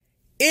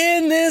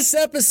this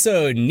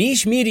episode,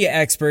 niche media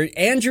expert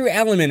Andrew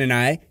Alleman and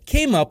I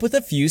came up with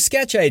a few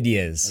sketch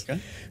ideas. Okay.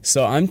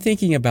 So I'm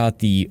thinking about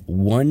the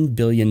 $1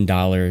 billion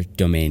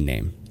domain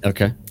name.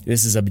 Okay.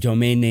 This is a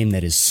domain name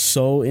that is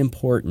so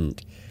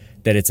important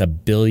that it's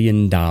 $1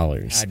 billion.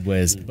 I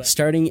was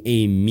starting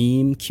a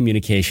meme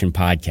communication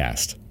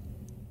podcast.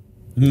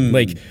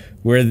 Like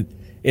where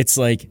it's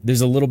like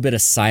there's a little bit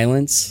of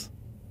silence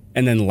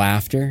and then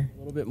laughter a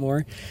little bit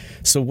more.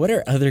 So what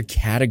are other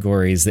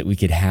categories that we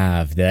could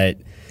have that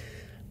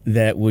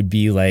would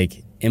be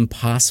like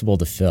impossible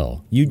to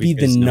fill? You'd be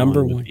the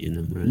number one.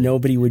 Right?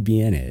 Nobody would be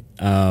in it.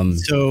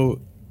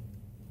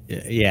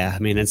 Yeah, I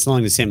mean, it's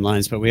along the same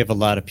lines, but we have a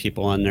lot of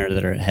people on there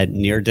that had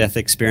near-death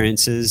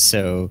experiences.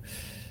 So,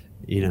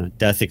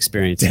 death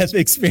experiences. Death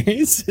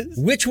experiences.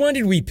 Which one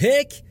did we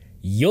pick?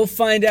 You'll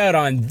find out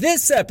on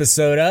this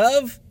episode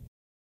of...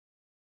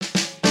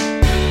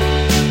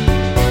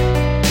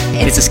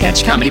 It's a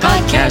sketch comedy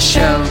podcast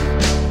show.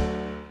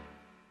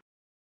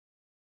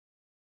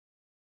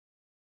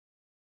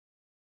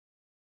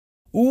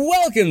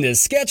 Welcome to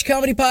Sketch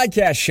Comedy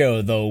Podcast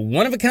Show, the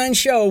one-of-a-kind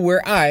show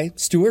where I,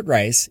 Stuart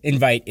Rice,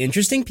 invite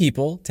interesting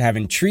people to have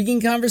intriguing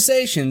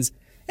conversations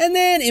and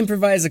then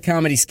improvise a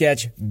comedy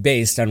sketch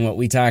based on what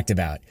we talked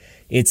about.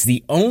 It's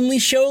the only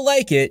show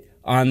like it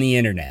on the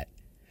internet.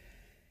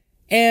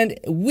 And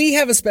we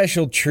have a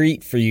special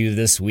treat for you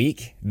this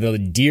week. The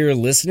dear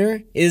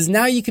listener is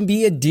now you can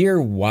be a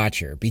dear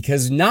watcher,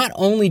 because not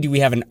only do we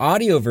have an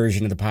audio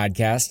version of the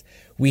podcast,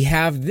 we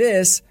have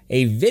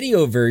a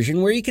video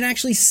version where you can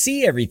actually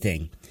see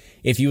everything.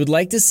 If you would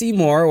like to see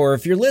more, or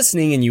if you're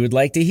listening and you would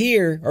like to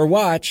hear or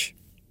watch,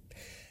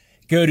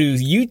 go to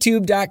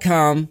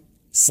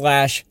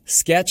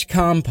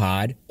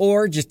youtube.com/sketchcompod,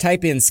 or just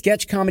type in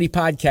Sketch Comedy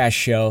Podcast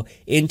Show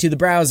into the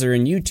browser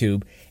in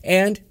YouTube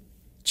and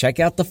check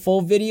out the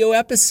full video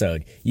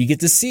episode. You get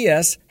to see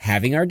us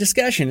having our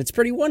discussion. It's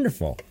pretty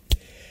wonderful.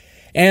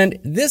 And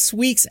this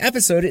week's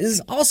episode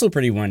is also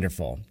pretty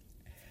wonderful.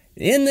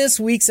 In this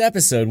week's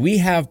episode, we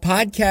have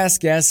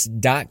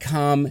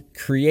podcastguest.com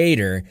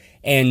creator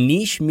and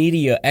niche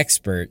media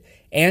expert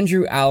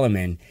Andrew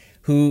Alleman,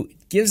 who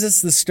gives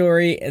us the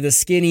story, the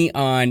skinny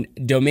on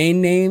domain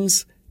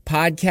names,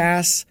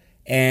 podcasts,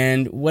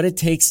 and what it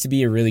takes to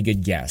be a really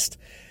good guest,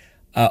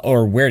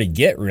 or where to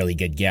get really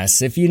good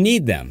guests if you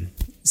need them.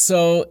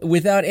 So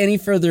without any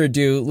further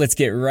ado, let's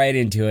get right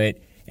into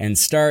it and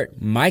start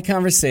my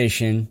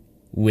conversation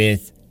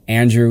with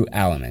Andrew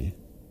Alleman.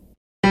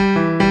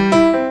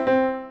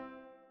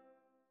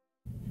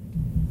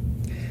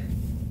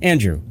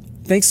 Andrew,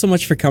 thanks so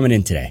much for coming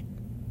in today.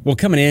 Well,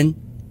 coming in,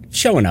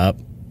 showing up,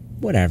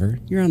 whatever.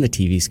 You're on the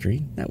TV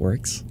screen. That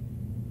works.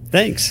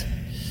 Thanks.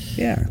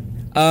 Yeah.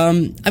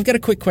 I've got a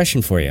quick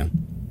question for you.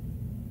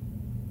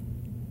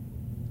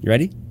 You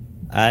ready?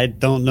 I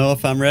don't know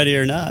if I'm ready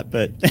or not,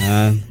 but...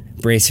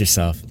 brace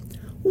yourself.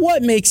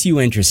 What makes you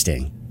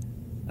interesting?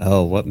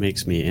 Oh, what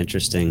makes me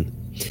interesting?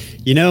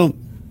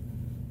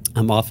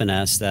 I'm often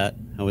asked that.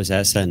 I was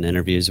asked that in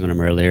interviews when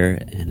I'm earlier,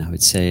 and I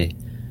would say,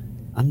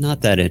 I'm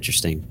not that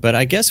interesting. But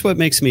I guess what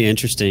makes me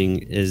interesting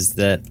is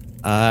that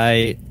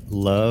I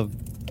love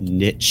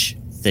niche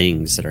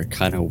things that are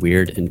kind of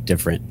weird and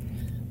different.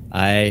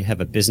 I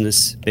have a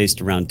business based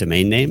around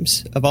domain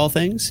names, of all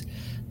things,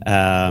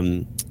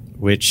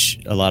 which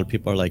a lot of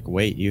people are like,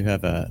 wait, you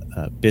have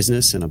a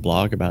business and a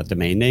blog about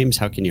domain names?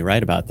 How can you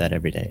write about that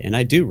every day? And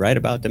I do write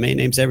about domain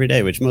names every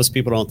day, which most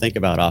people don't think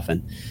about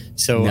often.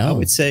 So I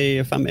would say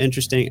if I'm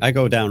interesting, I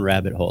go down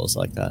rabbit holes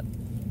like that.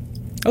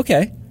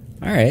 Okay.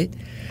 All right.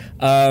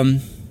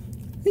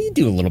 You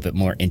do a little bit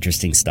more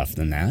interesting stuff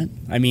than that.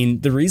 I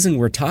mean, the reason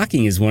we're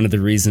talking is one of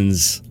the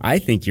reasons I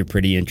think you're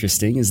pretty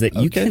interesting is that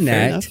you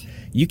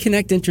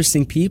connect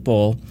interesting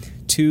people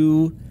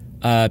to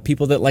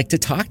people that like to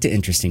talk to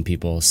interesting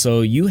people. So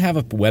you have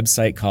a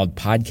website called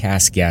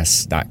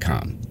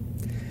podcastguest.com.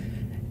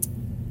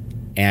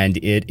 And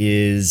it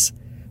is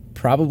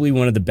probably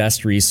one of the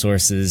best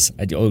resources.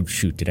 Oh,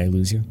 shoot. Did I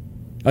lose you?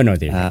 Oh, no,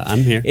 there.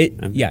 I'm here.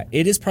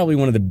 It is probably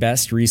one of the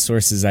best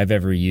resources I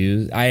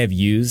have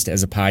used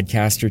as a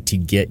podcaster to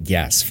get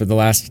guests for the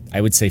last,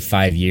 I would say,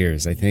 5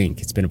 years. I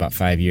think it's been about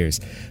 5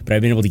 years, but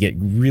I've been able to get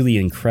really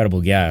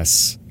incredible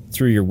guests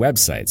through your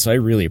website. So I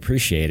really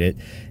appreciate it.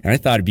 And I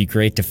thought it'd be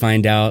great to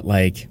find out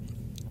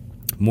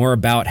more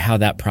about how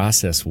that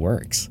process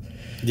works.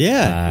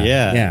 Yeah.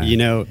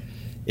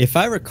 If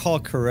I recall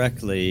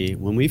correctly,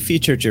 when we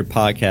featured your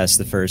podcast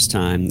the first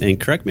time, and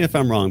correct me if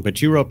I'm wrong,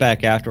 but you wrote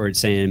back afterwards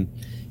saying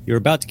you were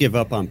about to give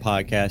up on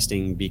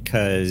podcasting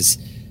because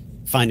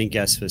finding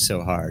guests was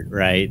so hard,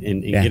 right?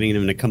 And getting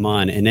them to come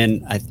on. And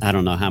then I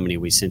don't know how many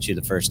we sent you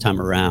the first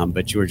time around,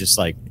 but you were just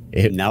like,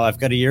 now I've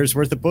got a year's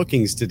worth of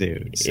bookings to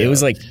do. So. It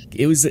was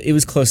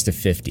close to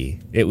 50.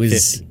 It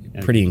was 50.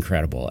 Pretty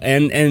incredible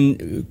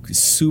and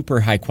super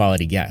high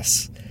quality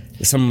guests.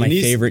 Some of my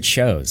favorite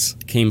shows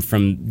came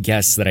from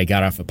guests that I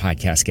got off of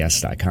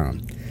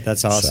podcastguest.com.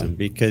 That's awesome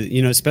because,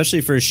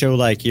 especially for a show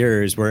like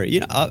yours where,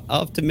 I'll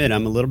have to admit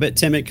I'm a little bit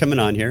timid coming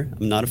on here.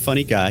 I'm not a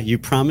funny guy. You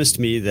promised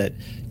me that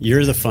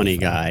you're the funny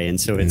guy,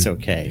 and so it's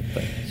okay.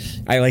 But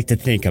I like to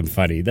think I'm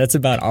funny. That's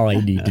about all I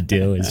need to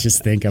do is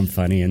just think I'm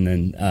funny. And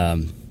then,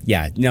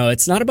 no,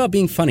 it's not about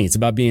being funny. It's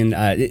about being,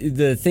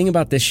 the thing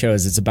about this show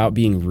is it's about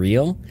being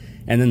real.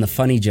 And then the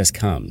funny just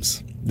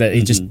comes.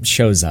 It just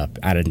shows up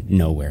out of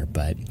nowhere.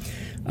 But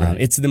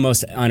it's the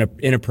most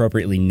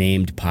inappropriately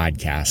named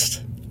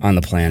podcast on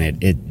the planet.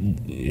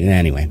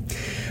 Anyway.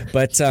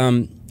 But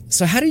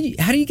so how do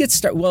you get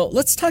started? Well,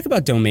 let's talk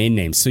about domain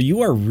names. So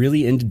you are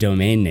really into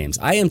domain names.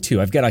 I am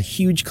too. I've got a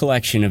huge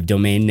collection of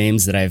domain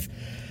names that I've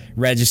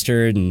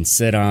registered and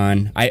sit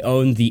on. I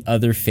own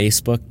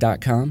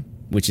theotherfacebook.com,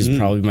 which is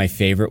probably my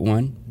favorite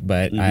one,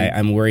 but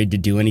I'm worried to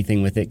do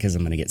anything with it because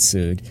I'm going to get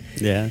sued.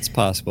 Yeah, it's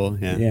possible.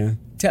 Yeah.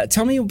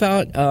 Tell me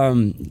about,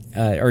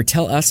 or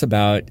tell us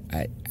about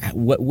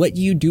what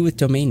you do with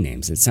domain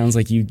names. It sounds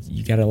like you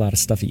got a lot of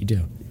stuff that you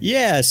do.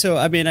 Yeah, so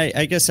I mean,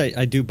 I guess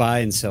I do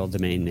buy and sell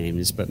domain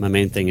names, but my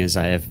main thing is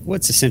I have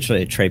what's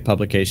essentially a trade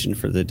publication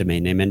for the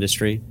domain name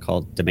industry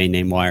called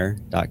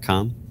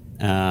domainnamewire.com.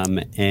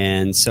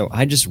 And so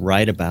I just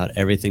write about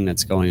everything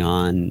that's going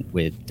on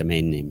with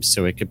domain names.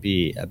 So it could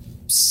be a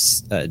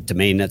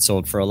domain that's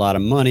sold for a lot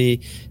of money.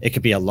 It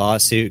could be a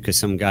lawsuit because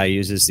some guy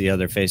uses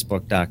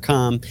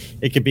theotherfacebook.com.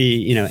 It could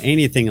be,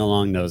 anything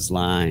along those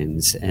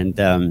lines. And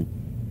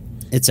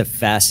it's a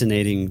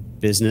fascinating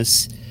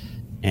business.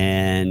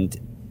 And,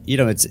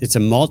 it's a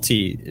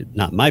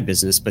not my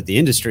business, but the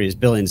industry is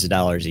billions of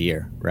dollars a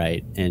year,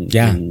 right?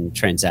 And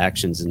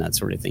transactions and that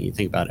sort of thing. You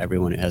think about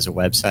everyone who has a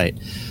website.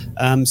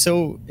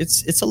 So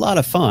it's a lot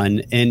of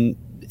fun. And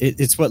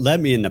it's what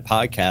led me into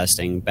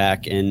podcasting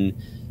back in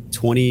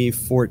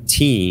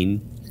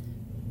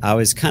 2014. I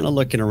was kind of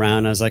looking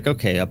around. I was like,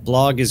 okay, a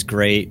blog is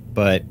great,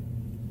 but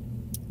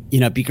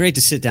it'd be great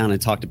to sit down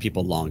and talk to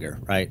people longer,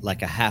 right?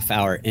 Like a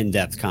half-hour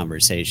in-depth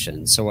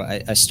conversation. So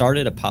I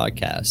started a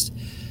podcast,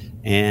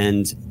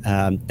 and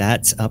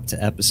that's up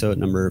to episode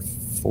number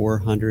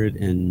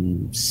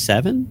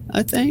 407,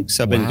 I think.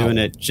 So I've been doing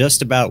it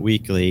just about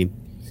weekly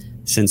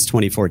since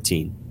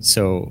 2014.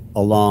 So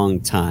a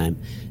long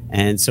time.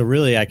 And so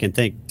really I can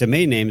thank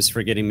domain names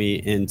for getting me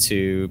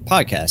into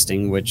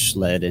podcasting, which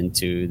led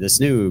into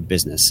this new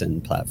business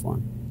and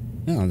platform.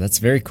 Oh, that's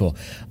very cool.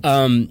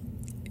 Let's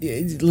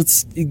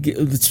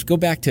go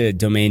back to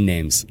domain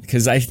names,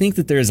 because I think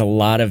that there's a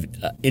lot of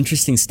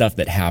interesting stuff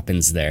that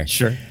happens there.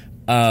 Sure.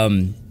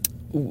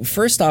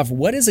 First off,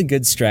 what is a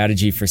good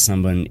strategy for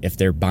someone if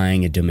they're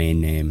buying a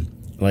domain name,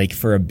 like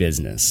for a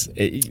business?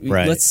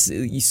 Right. This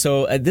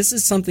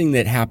is something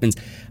that happens.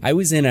 I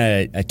was in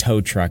a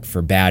tow truck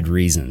for bad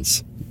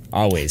reasons,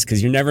 always,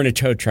 because you're never in a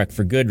tow truck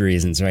for good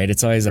reasons, right?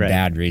 It's always a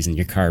bad reason.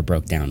 Your car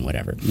broke down,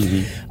 whatever.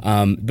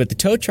 But the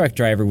tow truck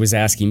driver was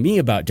asking me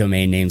about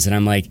domain names, and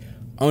I'm like,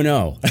 oh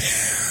no.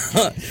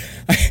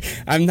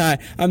 I'm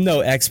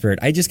no expert.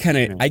 I just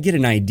I get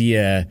an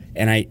idea,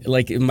 and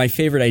my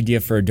favorite idea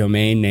for a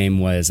domain name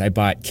was I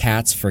bought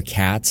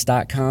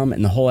catsforcats.com,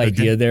 and the whole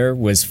idea there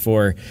was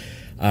for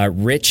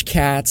rich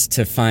cats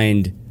to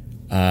find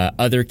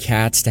other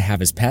cats to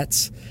have as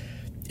pets.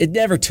 It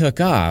never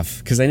took off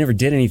because I never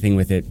did anything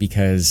with it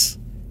because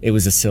it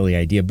was a silly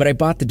idea. But I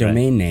bought the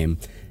domain name,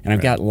 and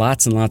I've got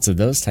lots and lots of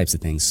those types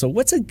of things. So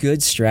what's a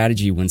good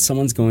strategy when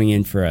someone's going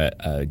in for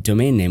a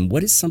domain name?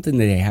 What is something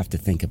that they have to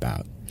think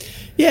about?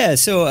 Yeah,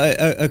 so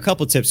a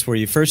couple tips for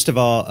you. First of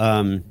all,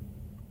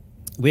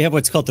 we have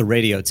what's called the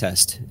radio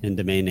test in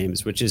domain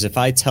names, which is if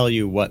I tell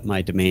you what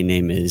my domain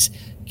name is,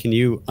 can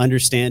you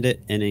understand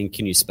it, and then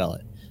can you spell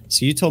it?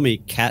 So you told me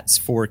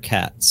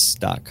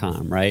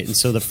catsforcats.com, right? And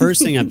so the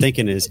first thing I'm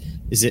thinking is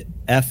it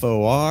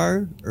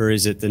FOR or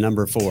is it the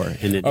number 4?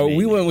 In the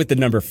we went with the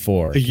number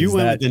 4. You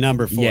went with the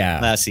number 4. Yeah.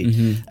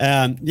 Classy.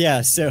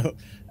 So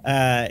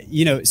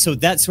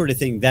that sort of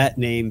thing, that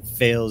name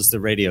fails the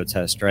radio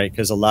test, right?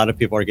 Because a lot of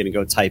people are going to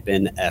go type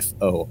in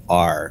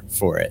FOR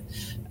for it.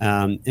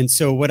 And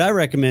so what I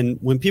recommend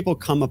when people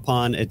come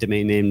upon a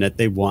domain name that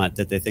they want,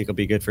 that they think will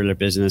be good for their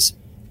business,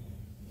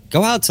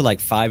 go out to like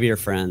 5 of your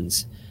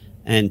friends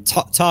and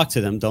talk to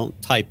them.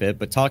 Don't type it,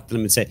 but talk to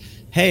them and say,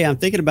 hey, I'm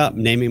thinking about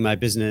naming my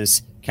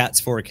business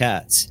Cats for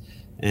Cats.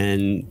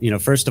 And,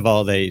 first of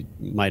all, they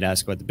might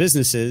ask what the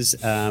business is,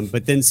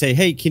 but then say,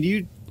 hey, can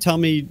you tell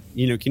me,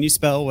 can you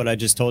spell what I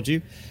just told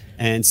you?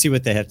 And see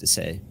what they have to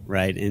say,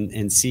 right?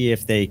 And see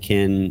if they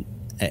can,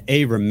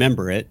 A,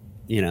 remember it,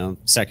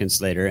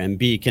 seconds later, and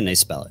B, can they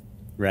spell it,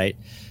 right?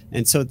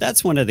 And so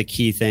that's one of the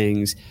key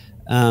things.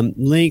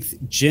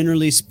 Length,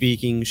 generally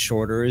speaking,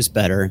 shorter is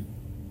better.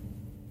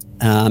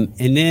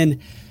 And then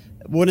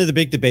one of the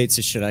big debates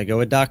is, should I go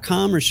with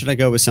 .com or should I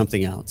go with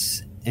something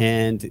else?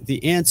 And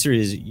the answer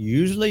is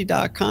usually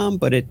 .com,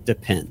 but it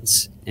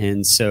depends.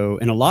 And so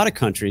in a lot of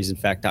countries, in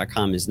fact,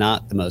 .com is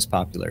not the most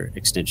popular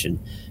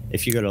extension.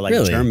 If you go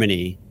to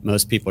Germany,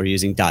 most people are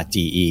using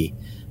 .de.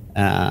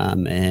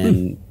 I'm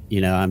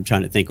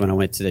trying to think, when I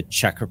went to the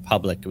Czech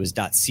Republic, it was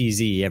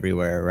 .cz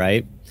everywhere,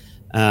 right?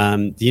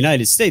 The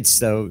United States,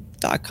 though,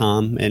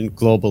 .com, and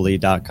globally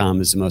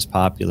 .com is the most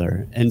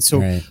popular. And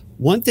so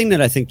one thing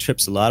that I think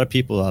trips a lot of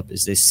people up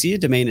is they see a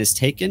domain is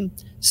taken,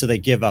 so they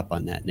give up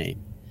on that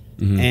name.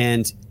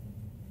 And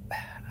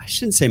I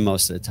shouldn't say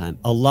most of the time.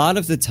 A lot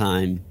of the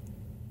time,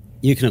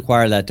 you can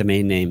acquire that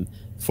domain name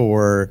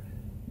for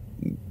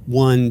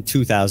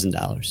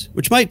 $1,000-$2,000,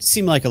 which might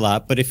seem like a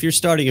lot, but if you're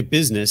starting a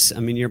business, I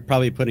mean, you're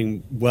probably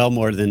putting well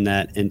more than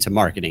that into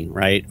marketing,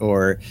 right?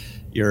 Or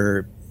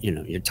your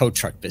tow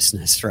truck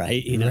business,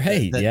 right?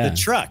 Right. The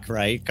truck,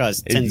 right,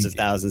 costs tens of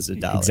thousands of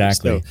dollars.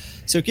 Exactly.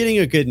 So getting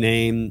a good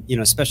name,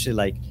 especially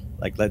like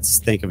let's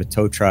think of a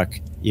tow truck,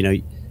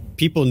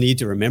 people need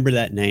to remember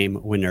that name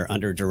when they're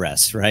under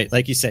duress, right?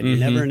 Like you said, you're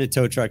never in a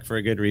tow truck for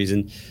a good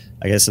reason,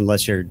 I guess,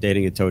 unless you're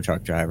dating a tow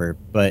truck driver.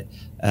 But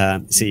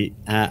I'm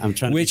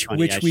trying which to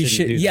be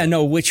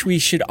funny. Which we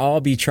should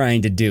all be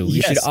trying to do.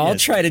 We should all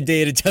try to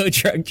date a tow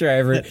truck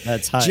driver.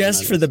 That's high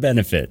just for the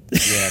benefit.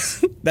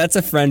 Yes, that's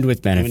a friend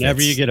with benefits.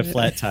 Whenever you get a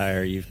flat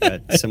tire, you've got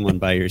someone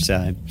by your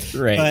side,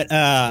 right?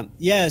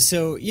 But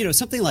so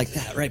something like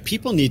that, right?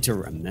 People need to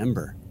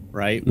remember.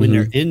 Right? When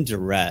they're in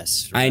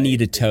duress. Right? I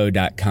need a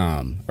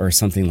tow.com or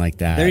something like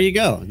that. There you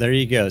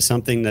go.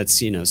 Something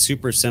that's,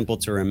 super simple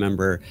to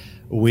remember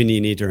when you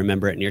need to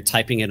remember it. And you're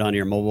typing it on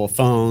your mobile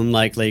phone,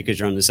 likely because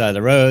you're on the side of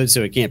the road.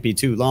 So it can't be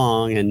too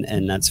long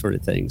and that sort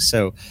of thing.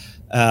 So,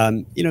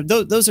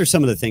 those are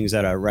some of the things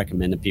that I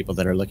recommend to people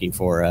that are looking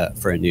for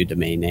a new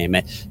domain name.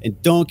 And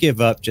don't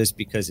give up just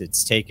because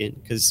it's taken,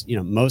 because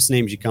most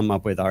names you come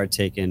up with are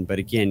taken. But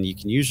again, you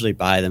can usually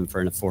buy them for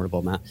an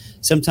affordable amount.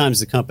 Sometimes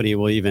the company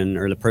will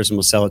or the person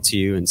will sell it to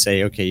you and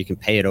say, okay, you can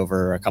pay it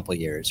over a couple of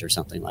years or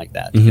something like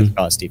that to get the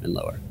cost even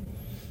lower.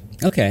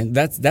 Okay,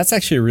 that's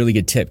actually a really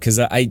good tip, because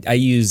I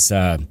use.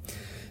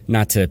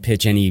 Not to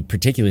pitch any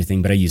particular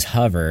thing, but I use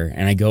Hover,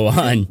 and I go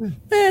on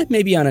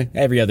maybe on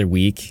every other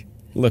week.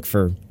 Look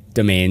for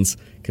domains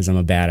because I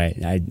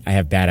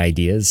have bad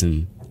ideas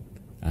and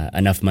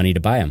enough money to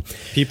buy them.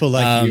 People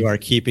like you are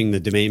keeping the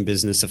domain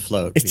business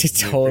afloat.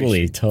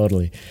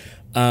 Totally.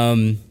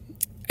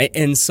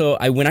 And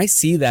so when I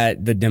see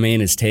that the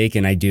domain is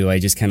taken, I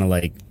just kind of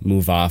like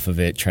move off of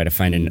it, try to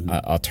find an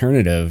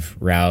alternative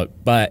route.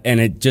 And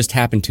it just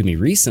happened to me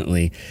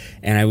recently,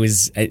 and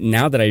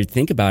now that I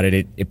think about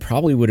it, it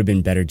probably would have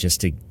been better just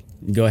to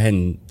go ahead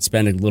and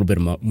spend a little bit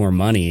more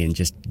money and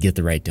just get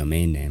the right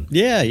domain name.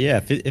 Yeah.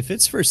 If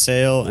it's for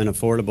sale and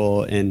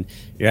affordable and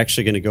you're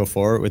actually going to go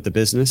forward with the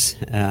business,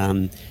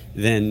 then,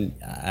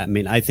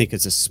 I think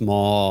it's a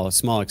small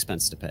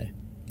expense to pay.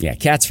 Yeah,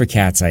 Cats for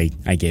Cats, I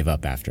gave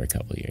up after a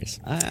couple of years.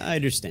 I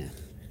understand.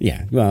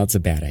 Yeah, well, it's a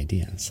bad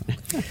idea. So.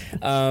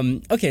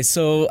 Okay,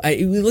 so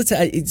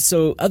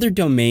so other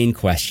domain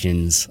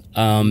questions.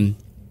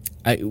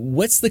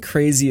 What's the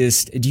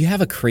craziest? Do you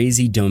have a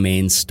crazy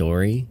domain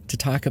story to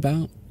talk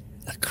about?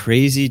 A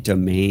crazy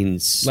domain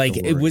story.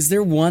 Like, was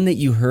there one that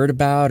you heard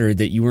about or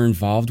that you were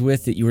involved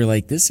with that you were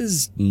like, this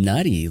is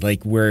nutty?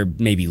 Like, where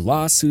maybe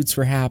lawsuits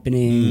were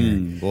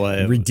happening,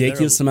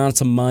 ridiculous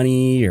amounts of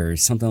money or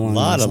something along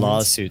those lines? A lot of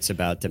lawsuits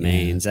about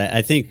domains. Yeah.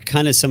 I think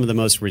kind of some of the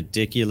most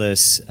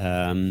ridiculous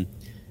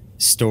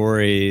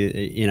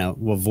story,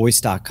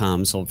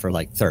 Voice.com sold for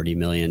like $30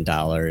 million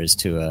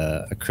to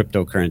a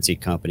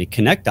cryptocurrency company.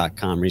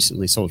 Connect.com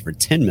recently sold for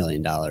 $10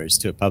 million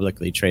to a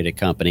publicly traded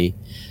company.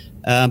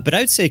 But I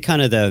would say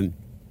kind of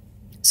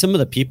some of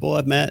the people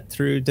I've met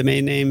through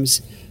domain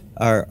names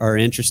are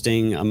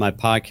interesting. On my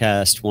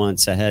podcast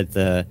once, I had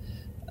the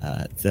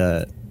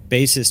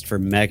bassist for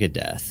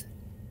Megadeth,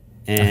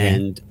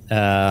 and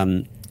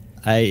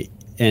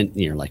and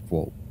you're like,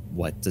 well,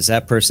 what does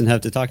that person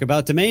have to talk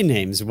about domain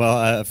names?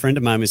 Well, a friend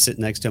of mine was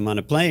sitting next to him on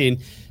a plane,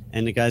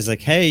 and the guy's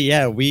like, hey,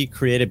 yeah, we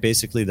created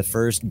basically the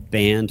first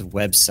band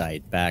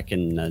website back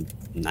in the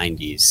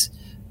 90s.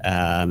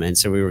 And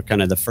so we were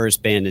kind of the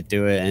first band to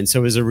do it. And so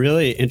it was a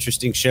really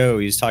interesting show.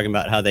 He was talking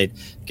about how they'd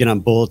get on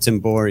bulletin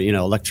board,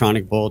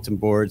 electronic bulletin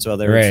boards while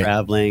they were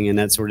traveling and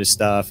that sort of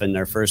stuff, and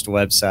their first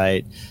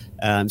website.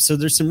 So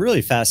there's some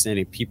really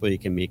fascinating people you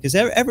can meet because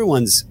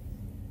everyone's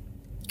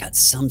got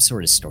some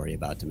sort of story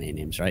about domain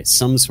names, right?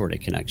 Some sort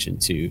of connection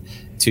to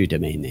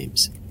domain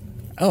names.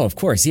 Oh, of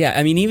course. Yeah.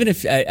 I mean, even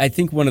if I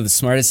think one of the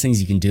smartest things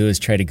you can do is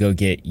try to go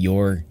get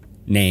your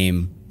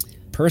name,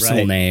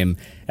 personal name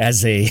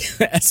as a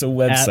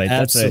website.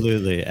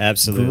 Absolutely.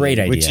 Great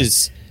idea. Which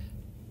is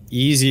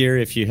easier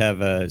if you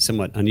have a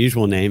somewhat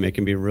unusual name. It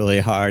can be really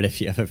hard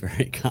if you have a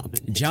very common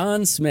name.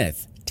 John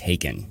Smith,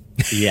 taken.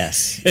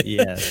 Yes.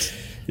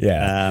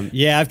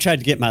 Yeah. I've tried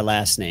to get my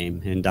last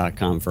name in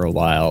 .com for a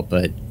while,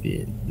 but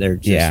they're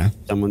just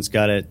someone's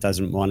got it,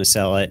 doesn't want to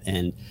sell it,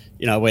 and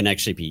I wouldn't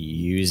actually be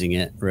using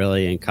it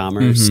really in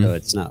commerce, so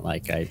it's not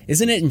like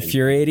Isn't it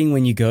infuriating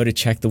when you go to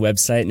check the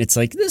website and it's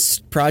like, this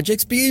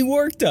project's being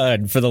worked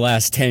on for the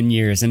last 10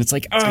 years, and it's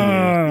like,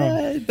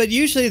 but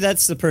usually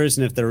that's the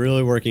person, if they're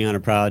really working on a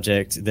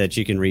project, that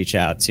you can reach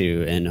out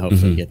to and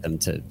hopefully get them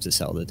to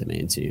sell the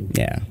domain to you.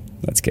 Yeah.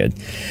 That's good.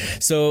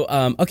 So,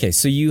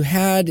 so you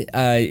had,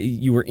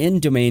 you were in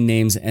domain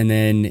names, and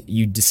then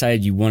you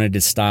decided you wanted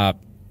to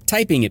stop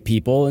typing at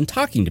people and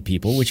talking to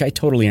people, which I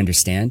totally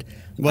understand.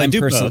 Well, I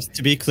do both,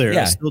 to be clear.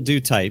 I still do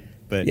type,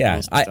 but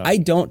I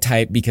don't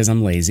type because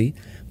I'm lazy,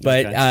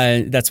 but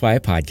that's why I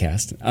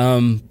podcast.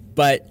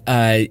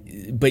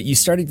 But you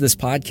started this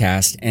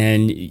podcast,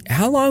 and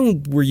how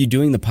long were you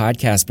doing the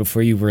podcast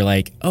before you were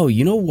like, oh,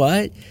 you know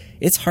what?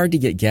 It's hard to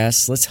get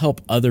guests. Let's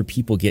help other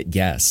people get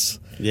guests.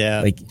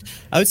 Yeah. Like,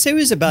 I would say it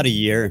was about a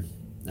year.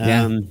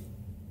 Yeah.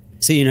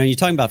 So, you're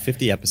talking about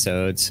 50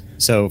 episodes.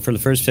 So for the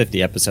first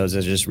 50 episodes, I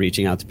was just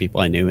reaching out to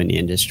people I knew in the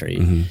industry.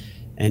 Mm-hmm.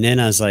 And then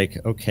I was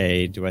like,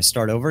 okay, do I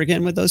start over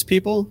again with those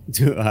people?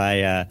 Do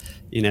I,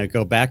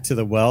 go back to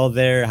the well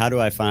there? How do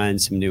I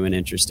find some new and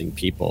interesting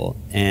people?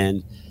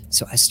 And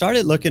so I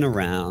started looking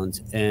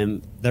around,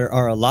 and there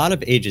are a lot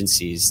of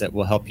agencies that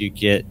will help you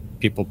get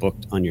people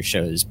booked on your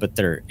shows, but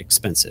they're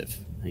expensive,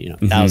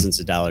 mm-hmm. thousands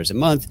of dollars a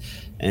month.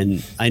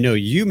 And I know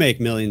you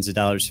make millions of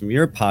dollars from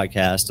your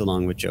podcast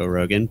along with Joe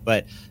Rogan,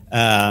 but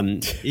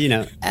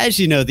as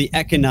you know, the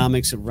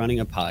economics of running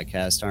a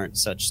podcast aren't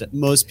such that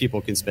most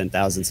people can spend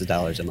thousands of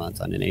dollars a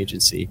month on an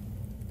agency.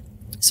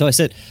 So I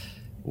said,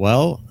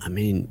 well,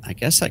 I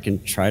guess I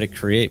can try to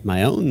create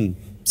my own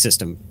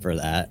system for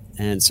that.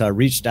 And so I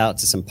reached out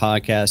to some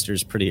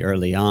podcasters pretty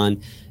early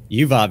on.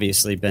 You've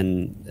obviously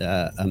been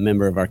a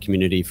member of our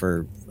community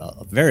for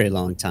a very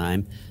long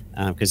time,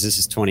 because this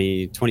is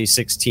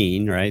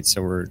 2016, right?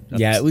 So we're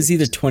it was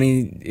either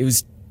 20. It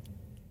was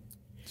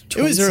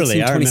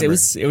early. I remember. It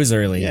was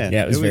early. Yeah,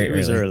 it was very early. It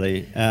was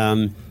early.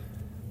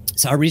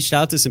 So I reached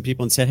out to some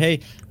people and said, hey,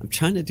 I'm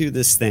trying to do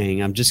this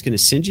thing. I'm just going to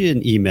send you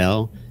an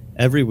email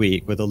every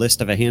week with a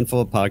list of a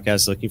handful of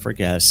podcasts looking for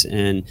guests.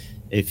 And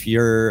if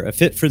you're a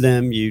fit for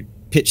them, you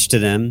pitch to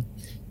them.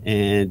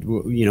 And,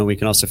 we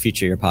can also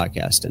feature your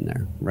podcast in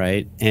there,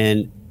 right?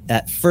 And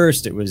at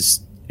first it was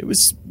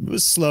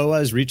slow. I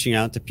was reaching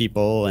out to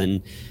people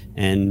and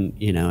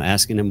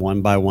asking them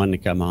one by one to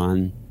come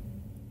on.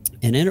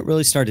 And then it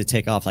really started to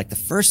take off. Like the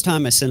first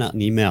time I sent out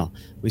an email,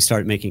 we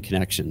started making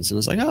connections. And I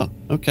was like, oh,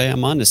 okay,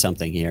 I'm onto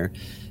something here.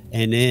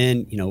 And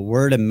then,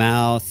 word of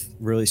mouth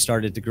really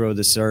started to grow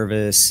the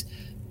service.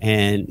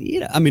 And,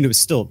 it's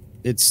still,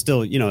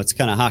 it's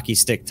kind of hockey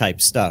stick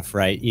type stuff,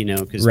 right?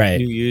 Because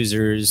new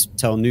users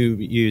tell new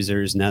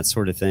users and that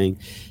sort of thing.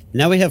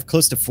 Now we have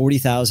close to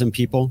 40,000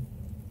 people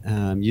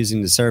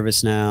using the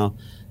service now.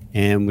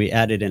 And we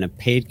added in a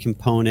paid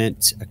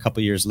component a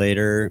couple years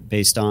later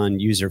based on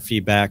user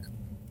feedback,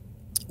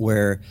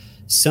 where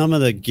some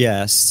of the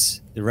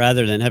guests,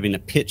 rather than having to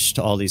pitch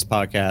to all these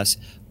podcasts,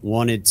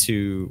 wanted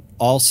to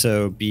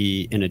also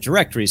be in a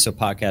directory so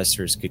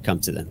podcasters could come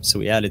to them. So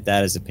we added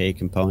that as a paid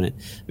component.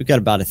 We've got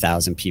about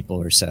 1,000 people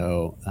or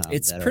so.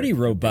 It's pretty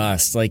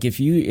robust. Like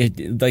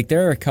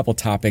there are a couple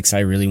topics I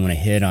really want to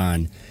hit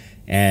on,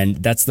 and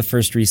that's the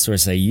first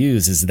resource I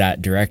use is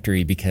that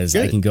directory, because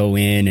I can go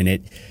in and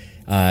it.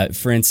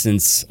 For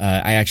instance,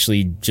 I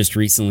actually just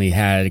recently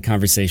had a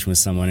conversation with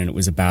someone, and it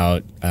was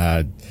about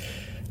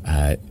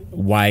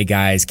why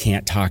guys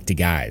can't talk to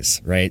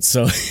guys, right?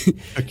 So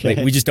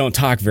we just don't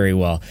talk very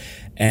well.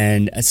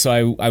 And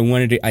so I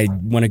want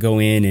to go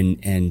in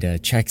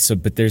and check. So,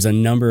 but there's a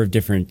number of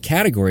different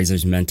categories.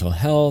 There's mental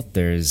health.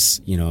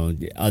 There's,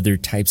 other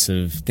types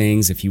of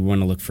things. If you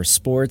want to look for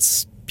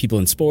people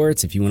in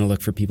sports, if you want to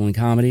look for people in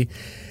comedy,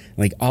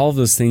 like all of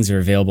those things are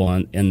available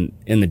in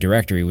the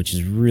directory, which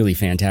is really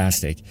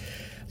fantastic.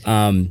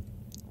 How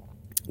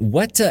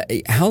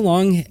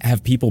long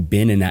have people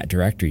been in that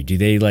directory? Do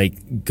they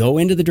go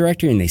into the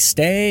directory and they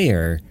stay,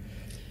 or?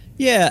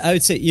 Yeah, I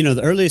would say,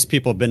 the earliest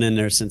people have been in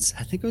there since,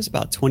 I think it was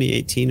about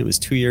 2018. It was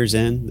 2 years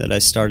in that I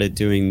started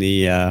doing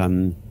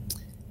the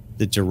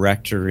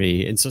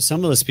directory. And so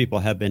some of those people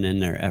have been in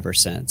there ever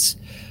since.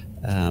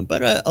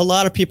 But a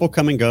lot of people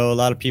come and go. A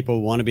lot of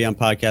people want to be on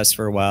podcasts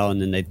for a while and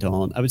then they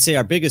don't. I would say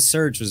our biggest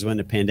surge was when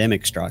the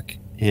pandemic struck.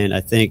 And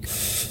I think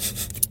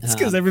it's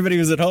because everybody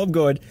was at home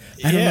going,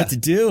 I don't know what to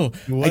do.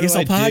 I guess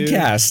I'll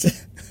podcast.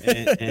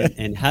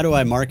 and how do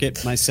I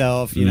market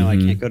myself? I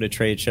can't go to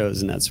trade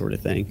shows and that sort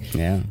of thing.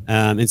 Yeah.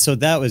 And so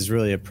that was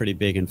really a pretty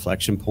big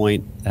inflection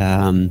point.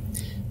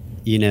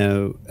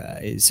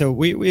 So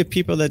we have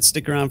people that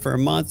stick around for a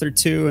month or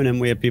two, and then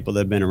we have people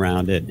that have been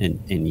around it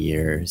in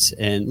years.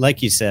 And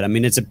like you said,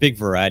 it's a big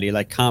variety.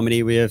 Like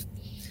comedy, we have,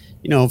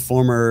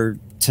 former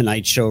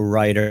Tonight Show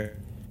writer,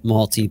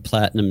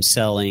 multi-platinum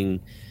selling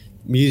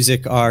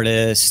music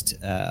artist,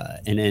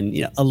 and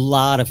then a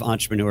lot of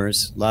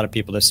entrepreneurs, a lot of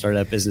people that started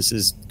up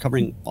businesses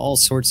covering all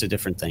sorts of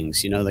different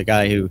things. The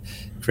guy who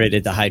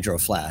created the Hydro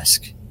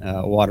Flask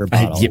water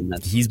bottle.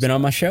 He's been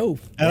on my show.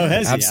 Oh,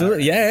 has he?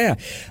 Absolutely. Yeah.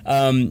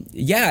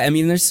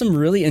 There's some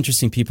really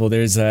interesting people.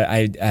 There's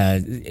I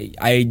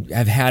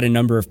have had a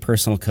number of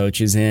personal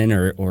coaches in,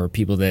 or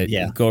people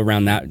that go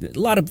around that. A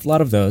lot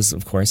of those,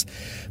 of course.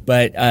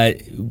 But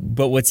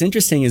what's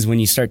interesting is when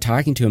you start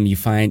talking to them,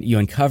 you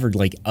uncovered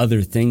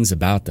other things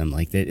about them.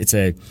 Like that,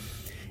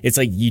 it's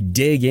like you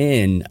dig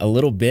in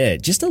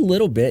just a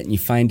little bit, and you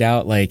find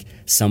out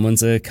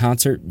someone's a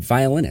concert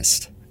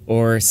violinist.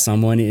 Or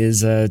someone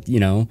is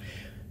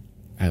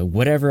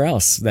whatever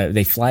else, that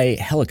they fly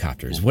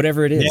helicopters,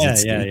 whatever it is.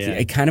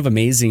 It's kind of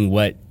amazing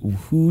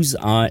who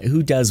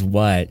does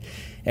what,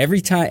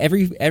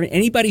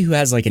 anybody who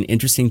has like an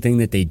interesting thing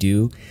that they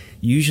do,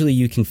 usually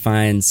you can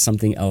find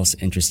something else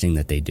interesting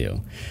that they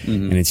do.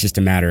 And it's just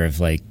a matter of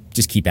like,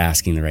 just keep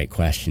asking the right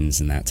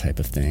questions and that type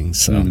of thing.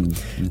 So,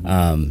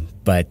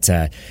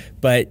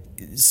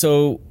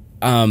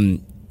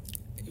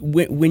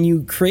 when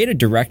you create a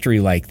directory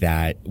like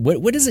that,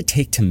 what does it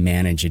take to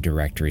manage a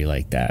directory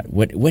like that?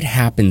 What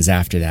happens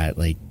after that?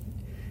 Like,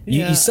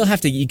 you still have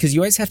to, because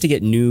you always have to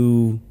get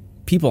new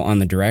people on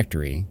the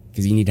directory,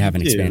 because you need to have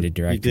an expanded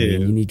directory,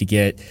 and you need to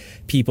get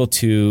people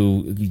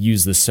to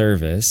use the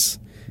service.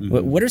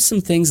 What are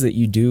some things that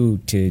you do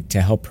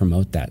to help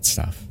promote that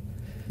stuff?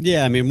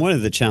 Yeah, I mean, one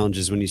of the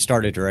challenges when you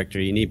start a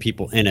directory, you need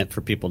people in it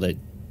for people to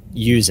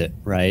use it,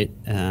 right?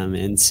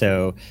 And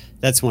so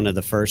that's one of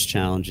the first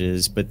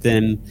challenges. But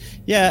then,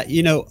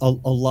 a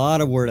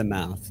lot of word of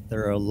mouth.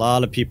 There are a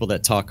lot of people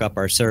that talk up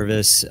our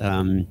service.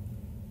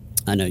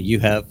 I know you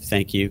have,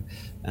 thank you.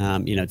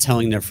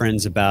 Telling their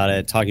friends about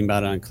it, talking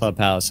about it on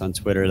Clubhouse, on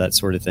Twitter, that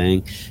sort of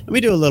thing. And we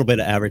do a little bit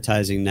of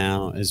advertising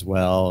now as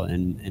well,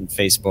 and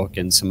Facebook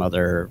and some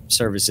other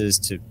services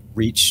to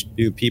reach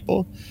new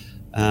people.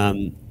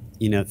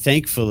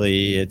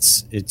 Thankfully,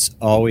 it's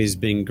always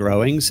been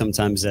growing,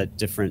 sometimes at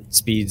different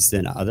speeds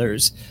than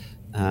others.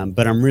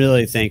 But I'm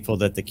really thankful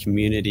that the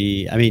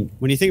community, I mean,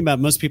 when you think about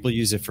it, most people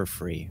use it for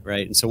free,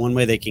 right? And so one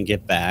way they can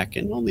get back,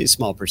 and only a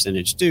small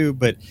percentage do,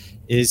 but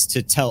is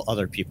to tell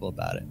other people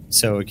about it.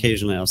 So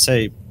occasionally I'll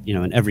say,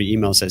 in every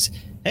email says,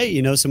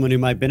 hey, someone who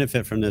might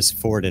benefit from this,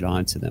 forward it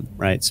on to them,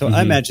 right? So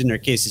I imagine there are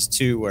cases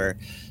too where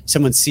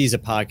someone sees a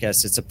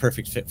podcast, it's a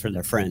perfect fit for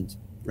their friend,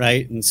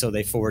 right? And so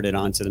they forward it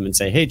on to them and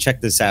say, hey, check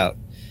this out.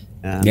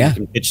 You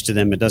can pitch to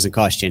them. It doesn't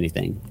cost you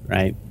anything,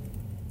 right?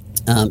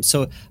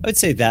 So I would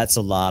say that's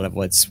a lot of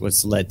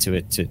what's led to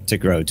it to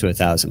grow to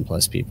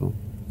 1,000+ people.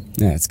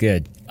 Yeah, that's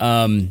good.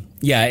 And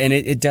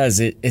it does.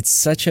 It's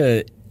such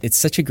a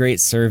great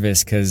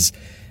service, because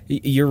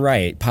you're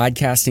right.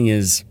 Podcasting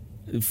is,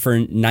 for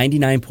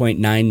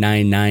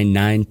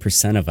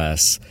 99.9999% of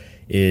us,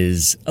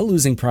 is a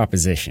losing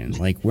proposition.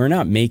 Like, we're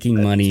not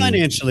making money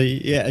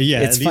financially.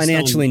 It's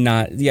financially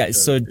not. Yeah.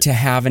 So to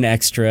have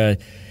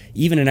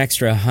even an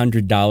extra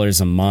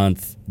 $100 a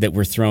month that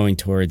we're throwing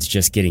towards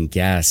just getting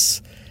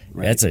guests,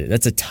 right,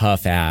 that's a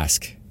tough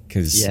ask,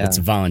 because it's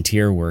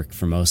volunteer work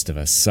for most of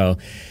us. So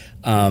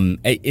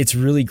it's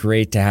really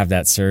great to have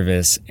that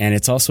service, and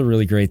it's also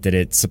really great that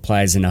it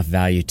supplies enough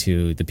value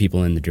to the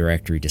people in the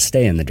directory to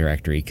stay in the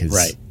directory,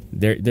 because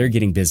they're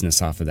getting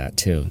business off of that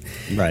too.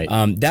 Right.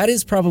 That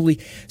is probably.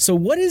 So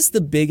what is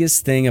the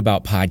biggest thing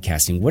about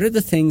podcasting? What are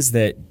the things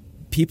that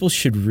people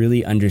should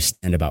really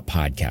understand about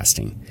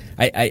podcasting?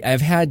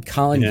 I've had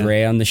Colin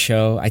Gray on the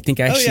show. I think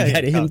I actually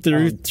got him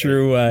through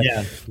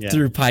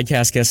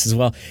Podcast Guests as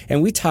well.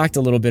 And we talked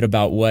a little bit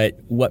about what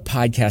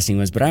podcasting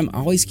was, but I'm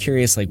always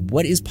curious, like,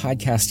 what is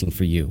podcasting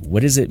for you? What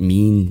does it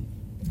mean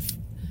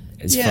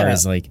as far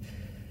as like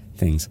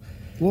things?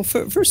 Well,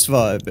 first of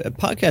all,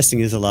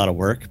 podcasting is a lot of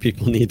work.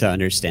 People need to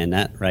understand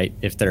that, right?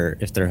 If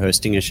they're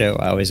hosting a show,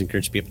 I always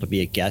encourage people to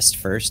be a guest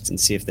first and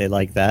see if they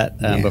like that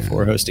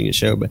before hosting a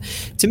show. But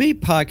to me,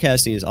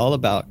 podcasting is all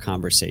about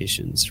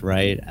conversations,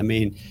 right? I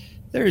mean,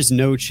 there is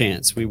no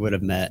chance we would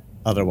have met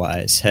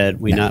otherwise had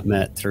we not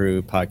met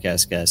through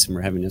Podcast Guests and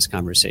we're having this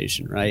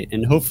conversation, right?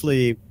 And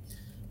hopefully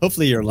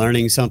you're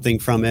learning something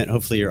from it.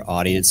 Hopefully your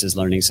audience is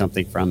learning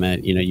something from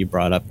it. You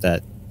brought up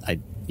that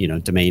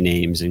domain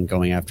names and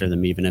going after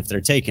them, even if they're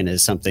taken,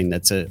 is something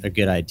that's a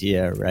good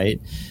idea,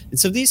 right? And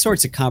so these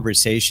sorts of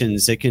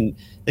conversations, they can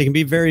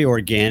be very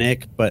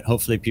organic, but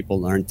hopefully people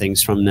learn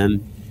things from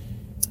them,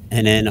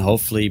 and then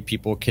hopefully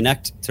people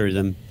connect through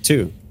them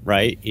too,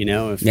 right?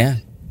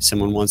 If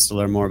someone wants to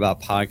learn more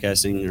about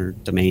podcasting or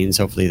domains,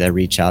 hopefully they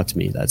reach out to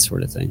me, that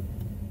sort of thing.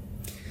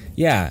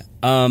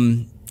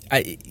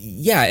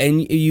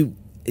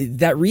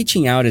 That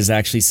reaching out is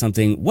actually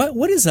something.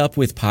 What is up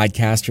with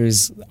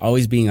podcasters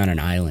always being on an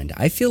island?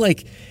 I feel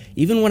like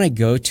even when I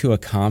go to a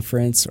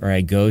conference or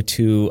I go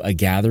to a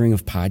gathering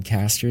of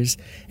podcasters,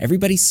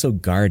 everybody's so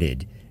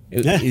guarded.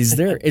 Is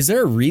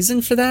there a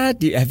reason for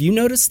that? Have you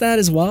noticed that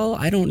as well?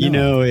 I don't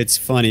know. It's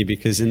funny,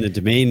 because in the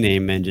domain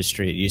name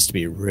industry, it used to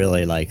be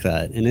really like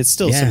that. And it's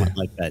still somewhat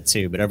like that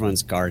too, but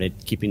everyone's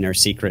guarded, keeping their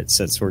secrets,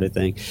 that sort of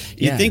thing.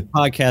 You'd think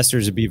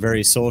podcasters would be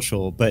very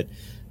social, but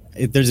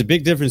there's a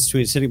big difference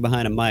between sitting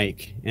behind a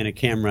mic and a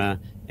camera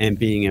and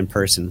being in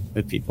person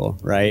with people,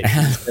 right?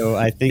 So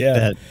I think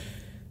that,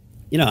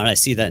 and I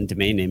see that in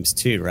domain names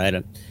too,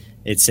 right?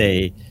 It's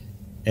an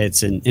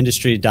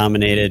industry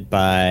dominated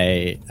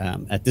by,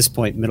 at this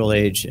point,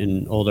 middle-aged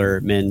and older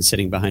men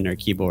sitting behind their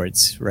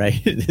keyboards,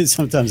 right?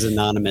 Sometimes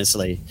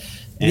anonymously.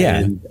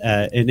 And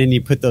then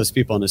you put those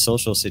people in a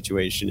social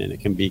situation, and it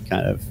can be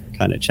kind of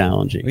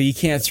challenging. Well, you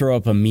can't throw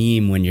up a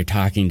meme when you're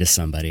talking to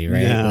somebody,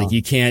 right? Like,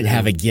 you can't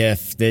have a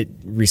GIF that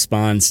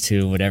responds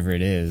to whatever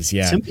it is.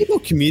 Yeah. Some people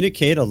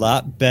communicate a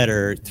lot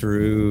better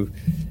through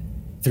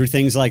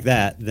things like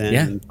that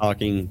than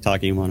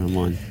talking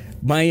one-on-one.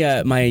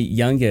 My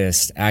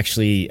youngest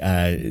actually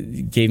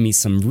gave me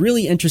some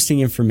really interesting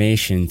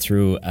information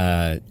through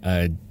a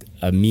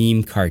a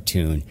meme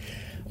cartoon.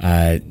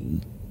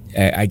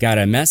 I got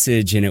a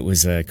message and it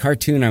was a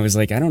cartoon. I was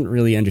like, I don't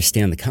really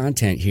understand the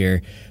content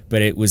here,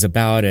 but it was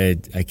about a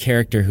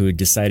character who had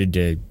decided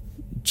to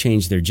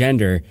change their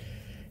gender.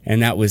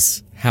 And that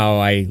was how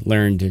I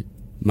learned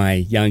my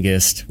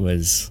youngest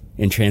was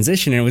in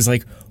transition. And it was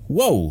like,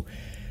 whoa,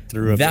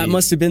 that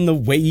must have been the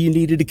way you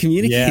needed to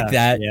communicate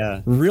that.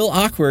 Yeah. Real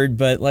awkward,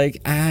 but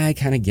like, I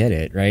kind of get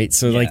it, right?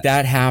 So like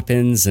that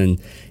happens and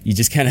you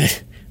just kind of,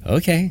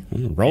 okay,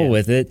 roll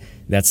with it.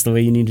 That's the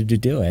way you needed to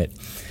do it.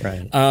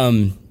 Right.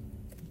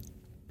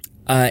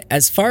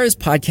 As far as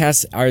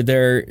podcasts, are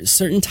there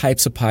certain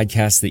types of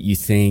podcasts that you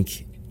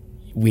think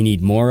we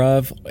need more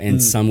of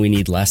and some we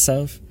need less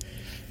of?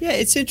 Yeah,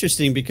 it's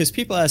interesting because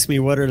people ask me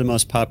what are the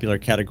most popular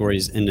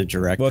categories in the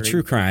directory. Well,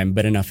 true crime,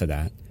 but enough of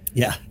that.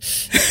 Yeah.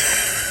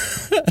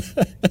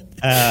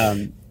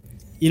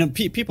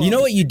 People. You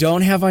know what you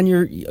don't have on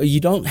your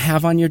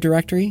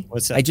directory?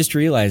 What's that? I just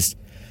realized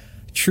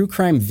true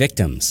crime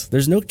victims.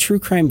 There's no true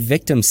crime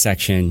victim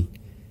section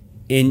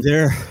in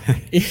there.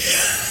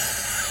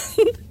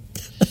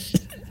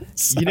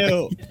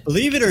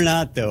 Believe it or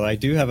not, though, I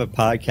do have a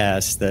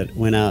podcast that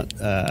went out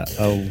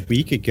a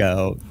week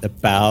ago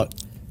about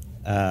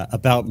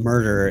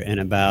murder and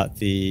about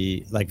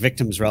the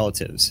victims'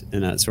 relatives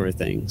and that sort of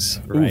things.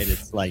 Right? Oof.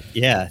 It's like,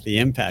 the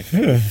impact,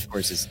 of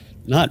course, is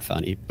not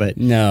funny, but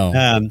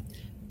no.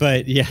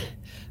 But yeah,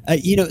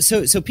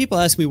 so people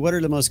ask me what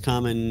are the most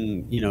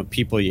common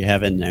people you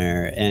have in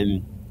there,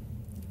 and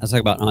I was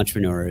talking about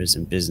entrepreneurs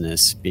and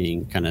business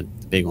being kind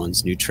of the big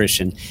ones,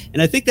 nutrition.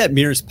 And I think that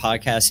mirrors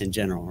podcasts in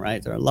general,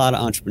 right? There are a lot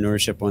of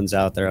entrepreneurship ones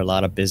out there, a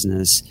lot of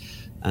business.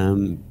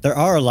 There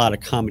are a lot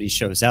of comedy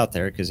shows out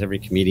there because every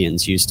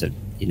comedian's used to,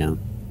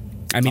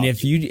 I mean,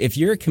 if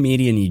you're a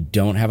comedian and you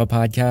don't have a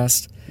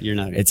podcast, you're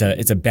not. It's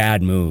a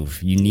bad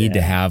move. You need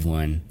to have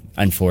one.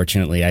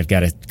 Unfortunately, I've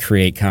got to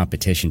create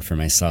competition for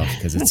myself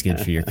because it's good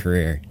for your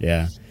career.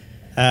 Yeah.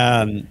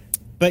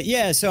 But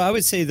yeah, so I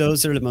would say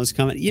those are the most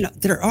common.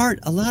 There aren't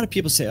a lot of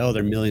people say, oh,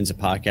 there are millions of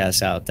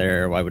podcasts out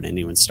there. Why would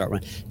anyone start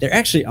one? There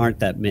actually aren't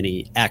that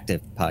many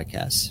active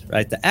podcasts,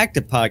 right? The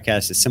active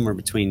podcast is somewhere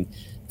between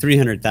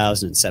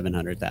 300,000 and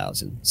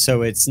 700,000.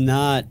 So it's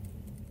not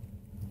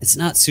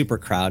super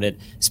crowded,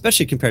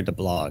 especially compared to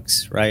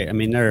blogs, right? I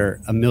mean, there are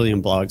a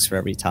million blogs for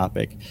every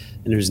topic,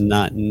 and there's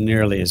not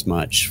nearly as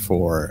much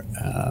for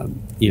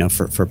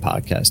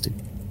podcasting.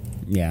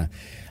 Yeah.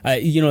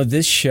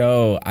 This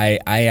show, I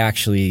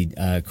actually,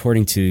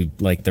 according to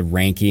like the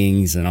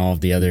rankings and all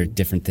of the other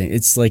different things,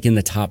 it's like in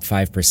the top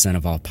 5%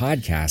 of all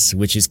podcasts,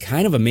 which is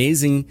kind of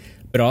amazing,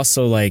 but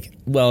also like,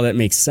 well, that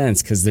makes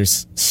sense because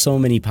there's so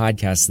many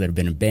podcasts that have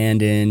been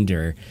abandoned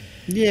or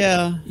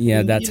that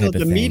type of thing.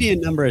 The median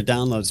number of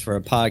downloads for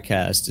a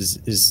podcast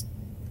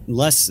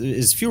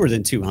is fewer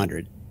than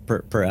 200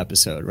 per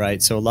episode,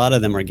 right? So a lot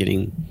of them are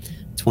getting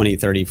 20,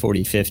 30,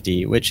 40,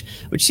 50, which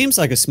seems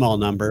like a small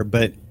number,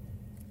 but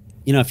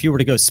if you were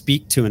to go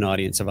speak to an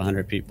audience of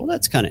 100 people,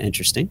 that's kind of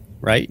interesting,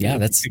 right? Yeah,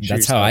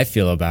 that's how I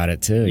feel about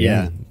it too.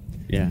 Yeah.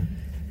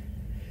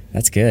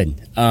 That's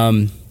good.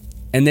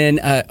 And then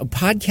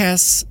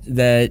podcasts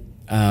that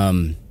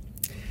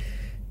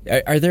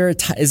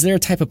is there a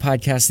type of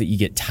podcast that you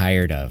get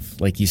tired of?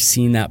 Like you've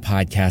seen that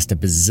podcast a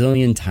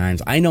bazillion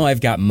times. I know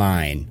I've got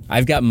mine.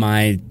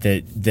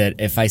 That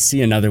if I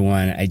see another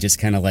one, I just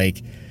kind of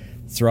like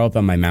throw up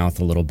on my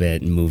mouth a little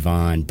bit and move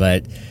on.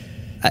 But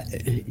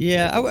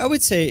I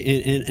would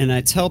say, and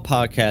I tell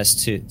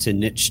podcasts to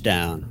niche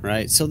down,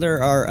 right? So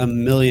there are a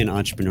million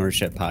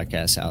entrepreneurship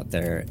podcasts out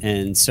there.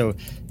 And so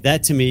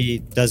that to me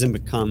doesn't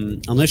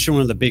become, unless you're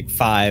one of the big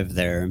five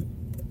there,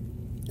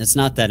 it's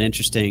not that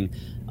interesting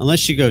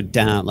unless you go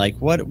down. Like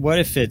what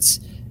if it's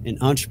an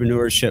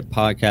entrepreneurship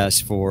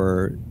podcast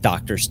for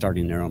doctors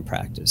starting their own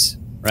practice,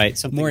 right?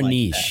 Something more like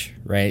niche,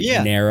 that. Right?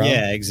 Yeah, narrow.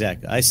 Yeah,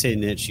 exactly. I say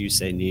niche, you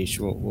say niche.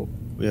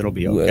 It'll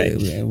be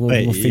okay.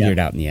 We'll figure it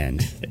out in the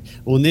end.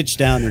 We'll niche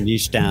down or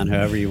niche down,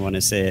 however you want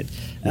to say it.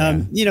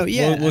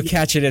 We'll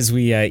catch it as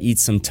we eat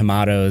some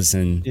tomatoes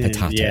and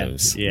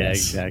potatoes. Yeah,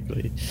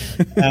 exactly.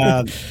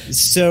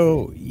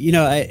 So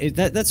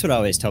that's what I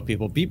always tell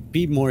people: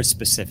 be more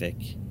specific.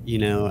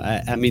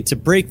 I mean, to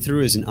break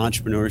through as an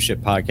entrepreneurship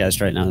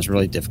podcast right now is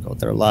really difficult.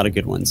 There are a lot of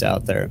good ones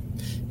out there.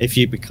 If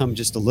you become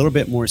just a little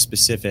bit more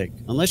specific,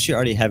 unless you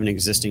already have an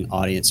existing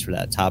audience for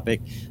that topic,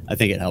 I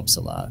think it helps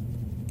a lot.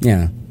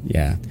 Yeah.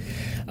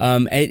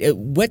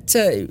 What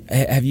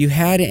have you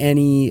had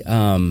any?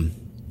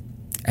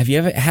 Have you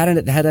ever had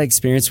an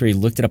experience where you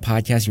looked at a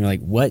podcast and you're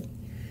like, what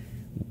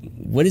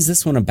is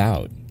this one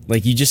about?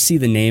 Like you just see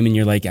the name and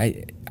you're like,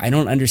 I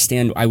don't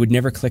understand. I would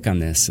never click on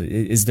this.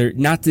 Is there,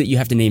 not that you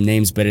have to name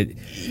names, but it.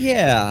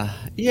 Yeah.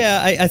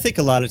 I think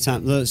a lot of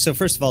times. So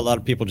first of all, a lot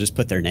of people just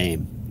put their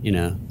name.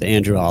 The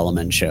Andrew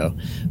Alleman Show.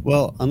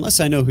 Well, unless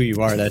I know who you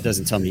are, that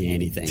doesn't tell me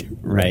anything,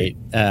 right?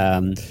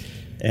 And,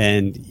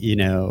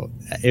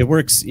 it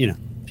works,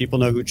 people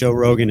know who Joe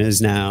Rogan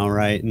is now,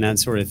 right? And that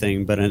sort of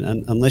thing. But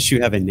unless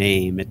you have a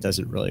name, it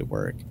doesn't really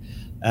work.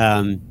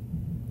 And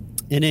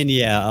then,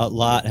 a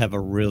lot have a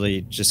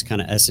really just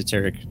kind of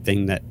esoteric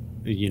thing that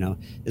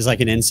is like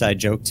an inside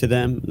joke to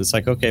them. It's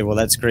like, okay, well,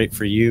 that's great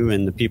for you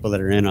and the people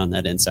that are in on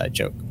that inside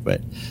joke,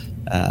 but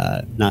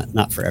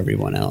not for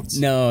everyone else.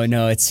 No,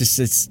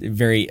 it's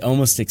very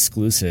almost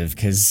exclusive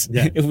because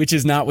which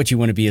is not what you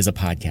want to be as a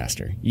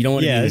podcaster. You don't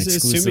want to be an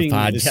exclusive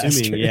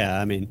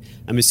podcaster.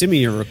 I'm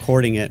assuming you're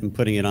recording it and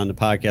putting it on the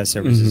podcast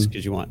services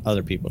because you want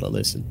other people to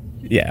listen.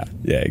 Yeah,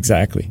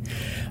 exactly.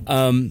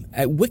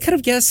 What kind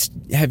of guests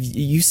have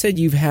you said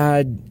you've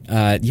had?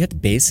 You had the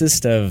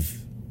bassist of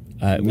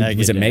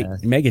was it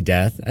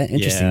Megadeth?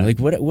 Interesting. Yeah. Like,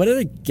 what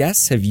other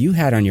guests have you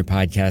had on your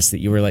podcast that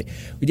you were like?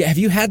 Have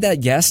you had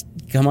that guest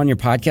come on your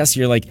podcast?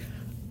 You're like,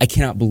 I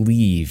cannot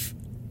believe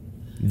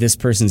this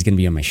person's going to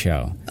be on my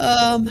show.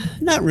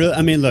 Not really.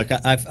 I mean, look,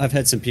 I've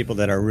had some people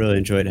that I really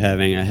enjoyed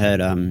having. I had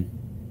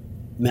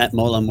Matt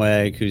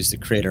Mullenweg, who's the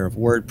creator of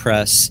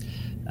WordPress.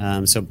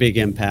 So big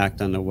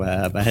impact on the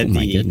web. I had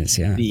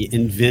the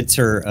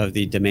inventor of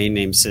the domain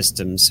name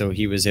system. So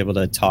he was able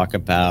to talk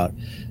about,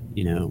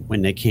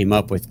 when they came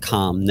up with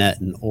ComNet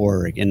and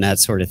org and that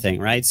sort of thing,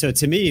 right? So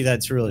to me,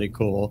 that's really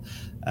cool.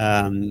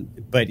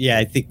 But yeah,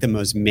 I think the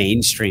most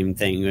mainstream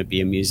thing would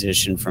be a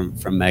musician from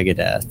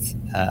Megadeth.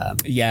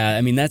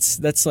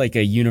 That's like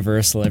a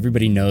universal.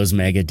 Everybody knows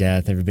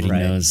Megadeth. Everybody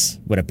knows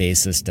what a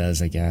bassist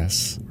does, I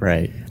guess.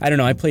 Right. I don't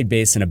know. I played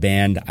bass in a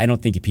band. I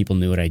don't think people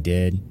knew what I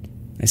did.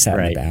 I sat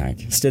in the back,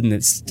 stood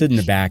in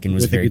the back, and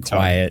was very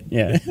quiet.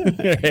 Yeah,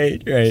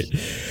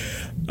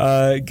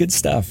 right. Good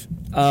stuff.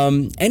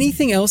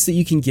 Anything else that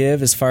you can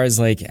give as far as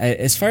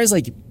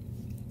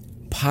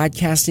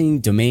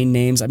podcasting, domain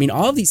names? I mean,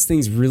 all of these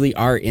things really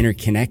are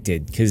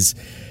interconnected because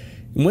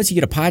once you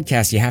get a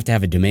podcast, you have to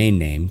have a domain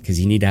name because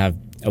you need to have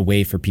a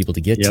way for people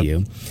to get to you.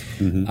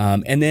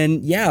 Mm-hmm. And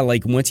then,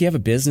 once you have a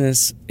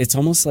business, it's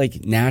almost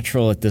like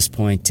natural at this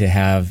point to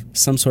have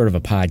some sort of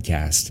a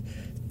podcast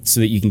so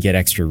that you can get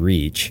extra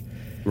reach.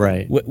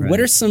 Right.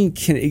 What are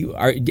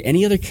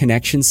any other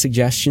connection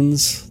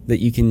suggestions that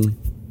you can?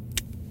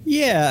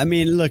 Yeah, I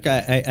mean, look,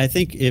 I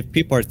think if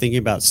people are thinking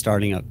about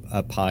starting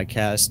a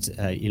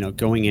podcast,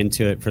 going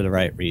into it for the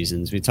right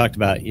reasons. We talked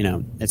about,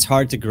 it's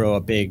hard to grow a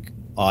big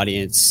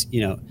audience,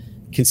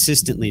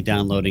 consistently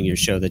downloading your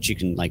show that you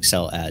can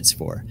sell ads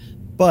for.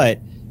 But,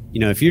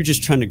 if you're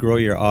just trying to grow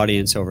your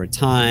audience over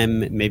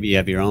time, maybe you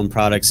have your own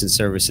products and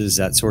services,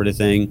 that sort of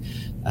thing.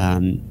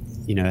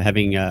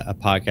 Having a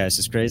podcast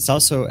is great. It's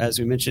also, as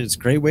we mentioned, it's a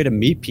great way to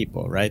meet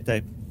people, right?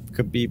 That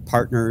could be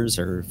partners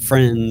or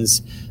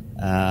friends,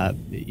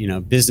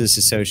 business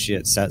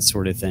associates, that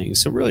sort of thing.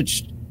 So really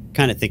just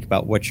kind of think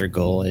about what your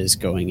goal is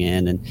going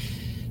in.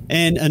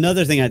 And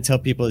another thing I tell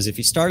people is if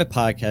you start a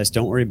podcast,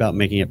 don't worry about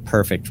making it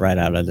perfect right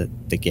out of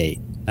the gate.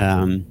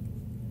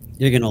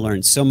 You're going to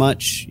learn so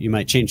much. You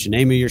might change the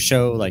name of your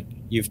show like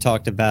you've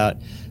talked about.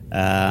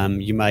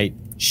 You might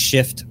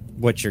shift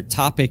what your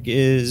topic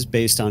is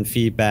based on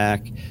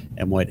feedback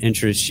and what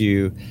interests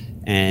you.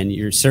 And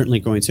you're certainly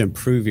going to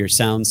improve your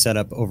sound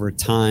setup over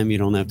time. You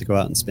don't have to go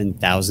out and spend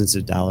thousands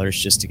of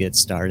dollars just to get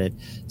started.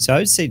 So I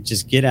would say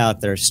just get out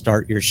there,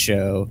 start your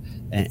show,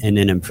 and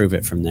then improve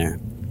it from there.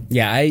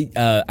 Yeah,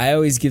 I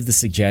always give the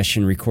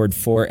suggestion, record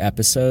 4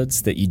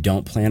 episodes that you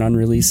don't plan on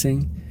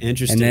releasing.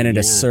 Interesting. And then at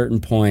a certain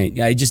point,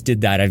 I just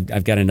did that.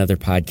 I've got another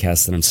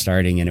podcast that I'm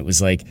starting, and it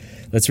was like,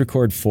 let's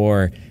record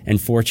 4.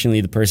 And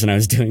fortunately, the person I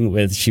was doing it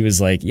with, she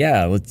was like,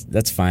 yeah,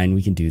 that's fine.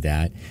 We can do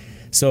that.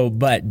 So,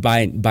 but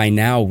by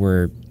now,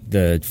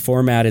 the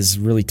format is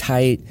really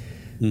tight.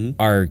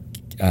 Mm-hmm. Our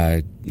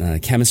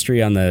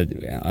chemistry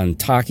on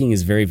talking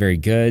is very, very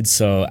good.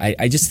 So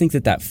I just think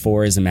that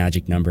 4 is a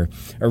magic number.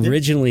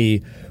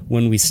 Originally,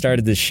 when we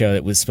started this show,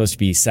 it was supposed to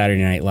be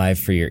Saturday Night Live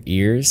for your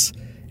ears.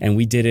 And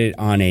we did it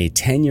on a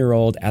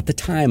 10-year-old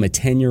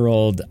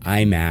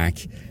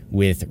iMac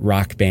with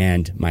Rock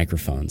Band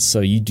microphones.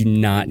 So you do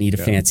not need a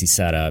fancy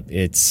setup.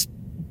 It's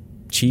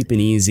cheap and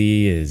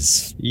easy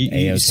is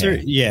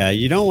A-okay.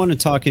 You don't want to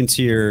talk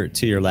into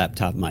your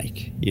laptop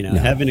mic.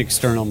 Have an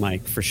external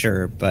mic for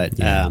sure. But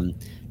and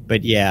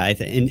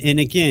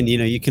again,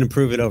 you can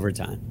improve it over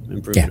time.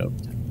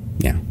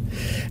 Yeah,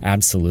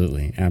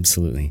 absolutely.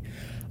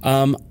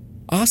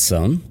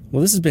 Awesome.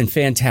 Well, this has been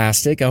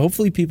fantastic.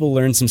 Hopefully people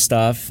learn some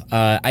stuff.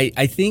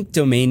 I think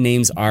domain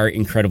names are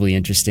incredibly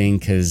interesting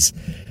because,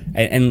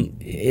 and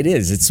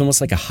it's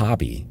almost like a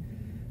hobby.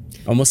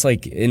 Almost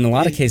like in a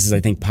lot of cases, I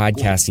think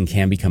podcasting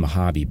can become a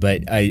hobby,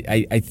 but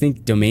I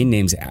think domain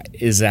names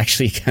is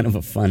actually kind of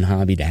a fun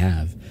hobby to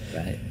have.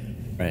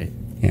 Right.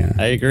 Yeah.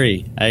 I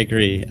agree.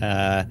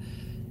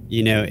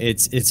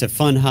 It's a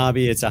fun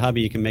hobby. It's a hobby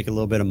you can make a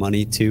little bit of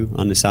money too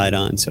on the side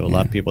on. So a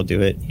lot of people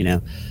do it,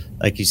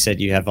 like you said,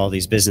 you have all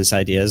these business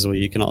ideas. Well,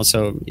 you can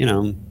also,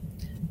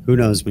 who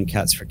knows when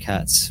Cats for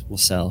Cats will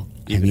sell.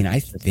 I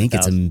think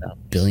it's $1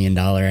 billion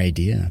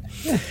idea.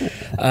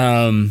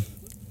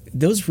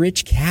 Those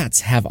rich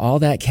cats have all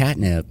that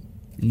catnip,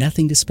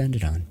 nothing to spend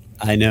it on.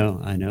 I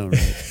know,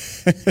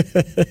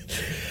 right?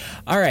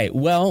 All right,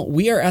 well,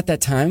 we are at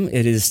that time.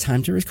 It is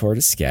time to record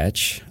a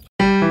sketch.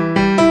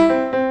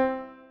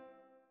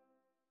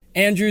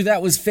 Andrew,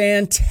 that was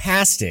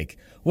fantastic.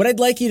 what I'd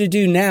like you to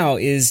do now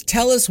is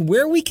tell us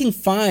where we can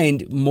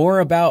find more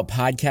about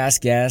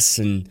podcast guests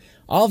and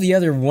all the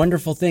other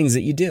wonderful things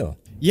that you do.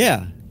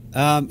 Yeah.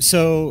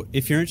 So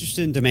if you're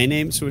interested in domain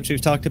names, which we've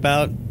talked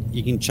about,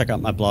 you can check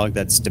out my blog.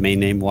 That's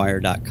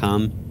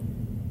domainnamewire.com.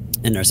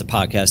 And there's a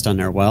podcast on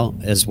there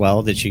as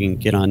well that you can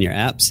get on your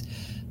apps.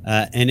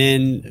 And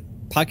then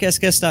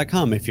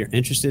podcastguest.com. If you're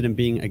interested in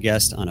being a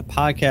guest on a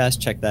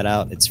podcast, check that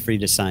out. It's free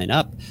to sign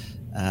up.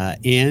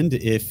 And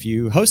if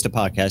you host a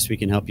podcast, we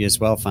can help you as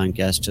well find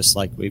guests, just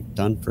like we've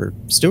done for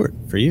Stuart,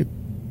 for you.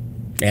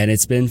 And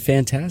it's been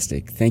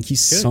fantastic. Thank you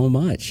so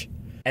much.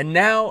 And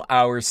now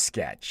our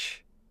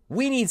sketch.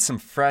 We need some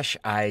fresh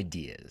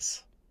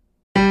ideas.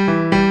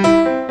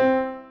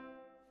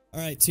 All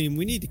right, team,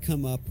 we need to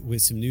come up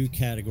with some new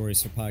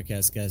categories for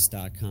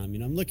podcastguest.com.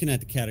 I'm looking at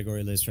the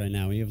category list right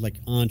now. We have like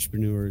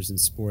entrepreneurs and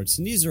sports,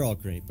 and these are all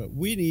great, but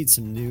we need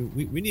some new,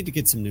 we need to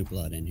get some new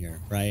blood in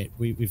here, right?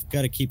 We've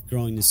got to keep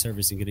growing the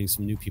service and getting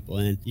some new people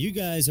in. You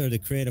guys are the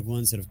creative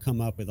ones that have come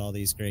up with all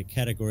these great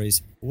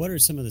categories. What are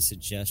some of the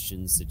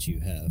suggestions that you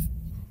have?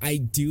 I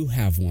do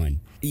have one.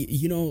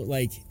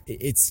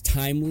 It's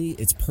timely,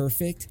 it's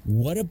perfect.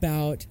 What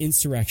about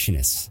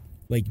insurrectionists?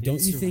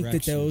 Don't you think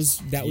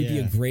that would be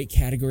a great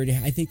category to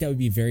have? I think that would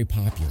be very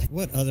popular.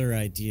 What other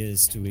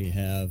ideas do we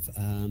have?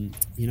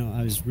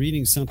 I was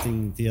reading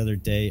something the other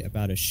day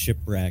about a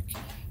shipwreck.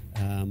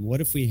 What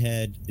if we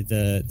had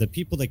the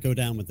people that go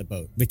down with the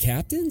boat? The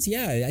captains?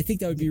 Yeah, I think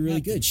that would be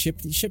really good.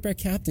 Shipwreck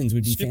captains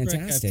would be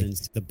fantastic.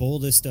 Captains, the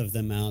boldest of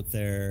them out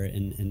there,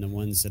 and the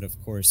ones that, of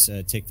course,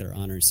 take their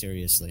honor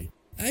seriously.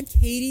 I'm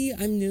Katie.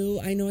 I'm new.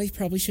 I know I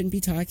probably shouldn't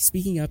be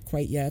speaking up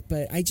quite yet,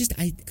 but I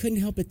couldn't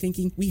help but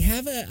thinking we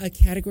have a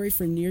category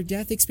for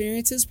near-death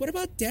experiences. What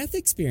about death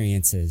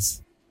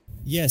experiences?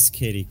 Yes,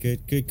 Katie.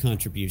 Good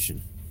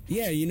contribution.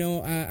 Yeah,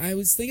 I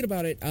was thinking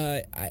about it.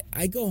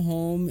 I go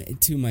home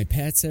to my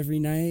pets every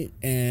night,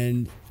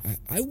 and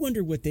I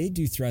wonder what they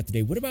do throughout the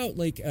day. What about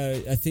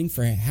a thing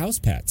for house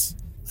pets?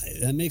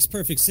 That makes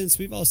perfect sense.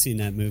 We've all seen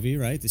that movie,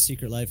 right? The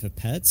Secret Life of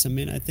Pets. I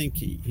mean, I think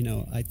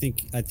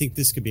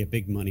this could be a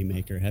big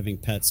moneymaker, having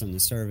pets on the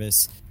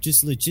service.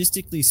 Just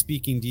logistically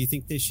speaking, do you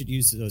think they should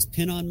use those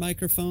pin-on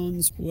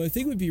microphones? Well, I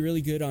think it would be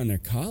really good on their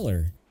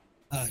collar.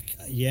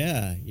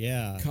 Yeah.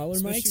 Collar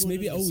mics?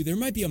 Maybe. There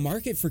might be a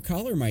market for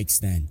collar mics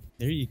then.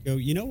 There you go.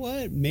 You know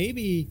what?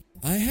 Maybe.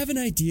 I have an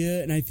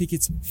idea, and I think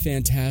it's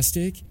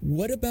fantastic.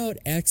 What about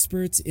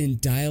experts in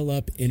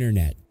dial-up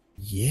internet?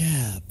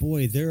 Yeah,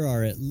 boy, there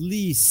are at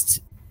least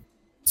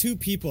 2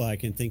 people I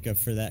can think of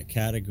for that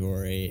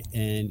category.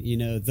 And,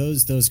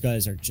 those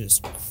guys are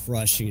just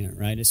crushing it,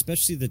 right?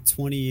 Especially the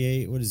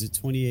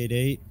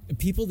 28.8?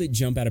 People that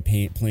jump out of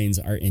planes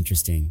are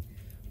interesting.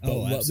 But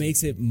what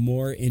makes it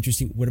more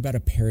interesting, what about a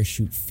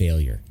parachute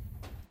failure?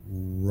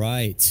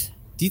 Right.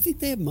 Do you think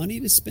they have money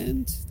to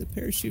spend, the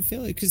parachute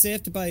failure? Because they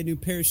have to buy a new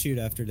parachute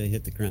after they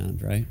hit the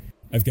ground, right?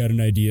 I've got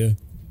an idea.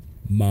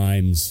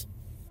 Mimes.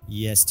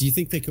 Yes. Do you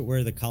think they could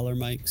wear the collar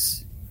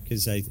mics?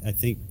 Because I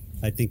think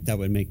that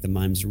would make the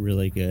mimes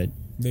really good.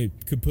 They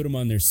could put them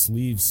on their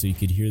sleeves so you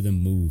could hear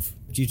them move.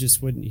 But you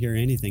just wouldn't hear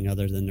anything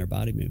other than their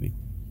body moving.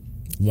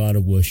 A lot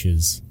of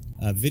whooshes.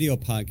 Video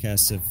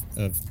podcasts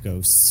of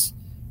ghosts.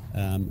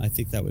 I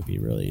think that would be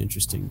really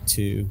interesting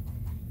too.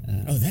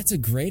 That's a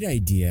great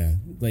idea.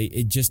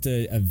 Just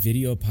a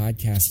video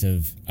podcast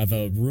of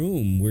a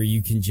room where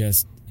you can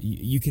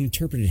you can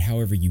interpret it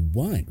however you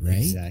want, right?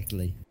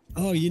 Exactly.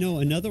 Oh,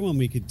 another one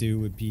we could do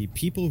would be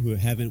people who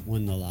haven't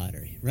won the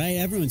lottery, right?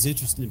 Everyone's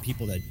interested in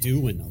people that do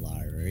win the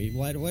lottery.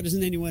 Why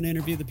doesn't anyone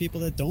interview the people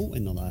that don't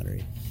win the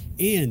lottery?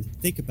 And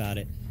think about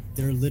it.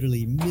 There are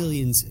literally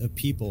millions of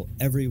people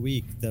every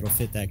week that'll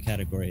fit that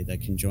category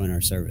that can join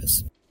our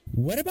service.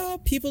 What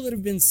about people that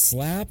have been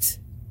slapped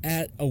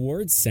at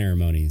awards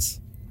ceremonies?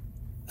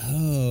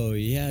 Oh,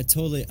 yeah,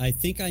 totally. I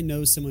think I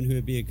know someone who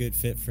would be a good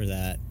fit for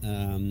that.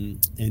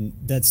 And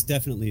that's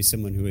definitely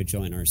someone who would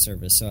join our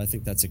service. So I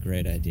think that's a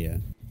great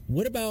idea.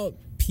 What about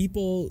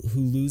people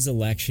who lose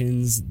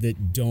elections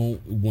that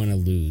don't want to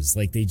lose?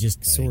 They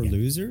just... Sore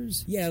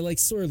losers? Yeah,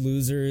 sore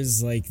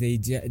losers.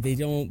 They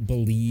don't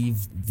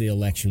believe the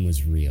election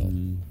was real.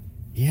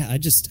 Yeah,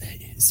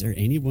 is there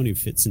anyone who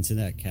fits into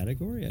that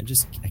category?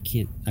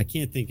 I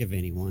can't think of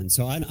anyone.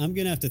 So I'm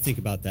going to have to think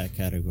about that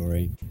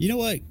category. You know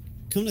what?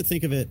 Come to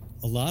think of it,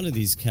 a lot of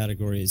these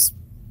categories,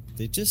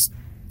 they just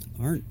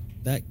aren't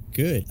that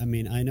good. I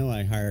mean, I know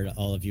I hired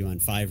all of you on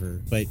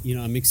Fiverr, but,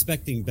 I'm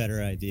expecting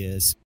better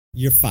ideas.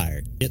 You're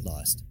fired. Get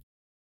lost.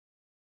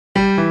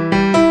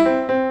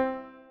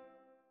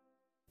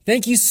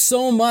 Thank you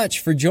so much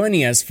for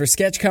joining us for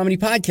Sketch Comedy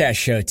Podcast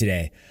Show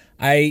today.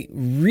 I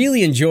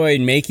really enjoyed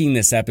making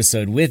this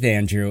episode with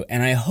Andrew,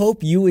 and I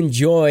hope you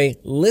enjoy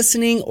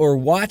listening or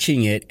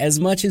watching it as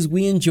much as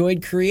we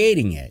enjoyed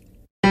creating it.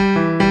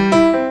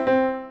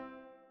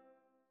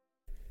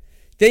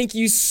 Thank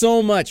you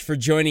so much for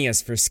joining us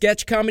for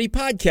Sketch Comedy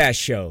Podcast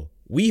Show.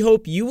 We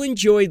hope you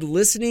enjoyed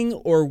listening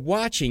or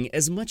watching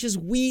as much as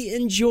we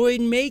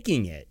enjoyed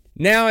making it.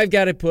 Now I've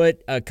got to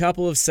put a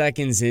couple of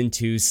seconds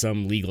into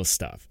some legal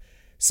stuff.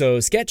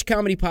 So Sketch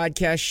Comedy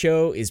Podcast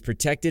Show is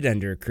protected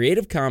under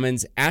Creative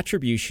Commons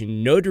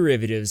Attribution No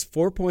Derivatives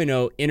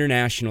 4.0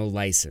 International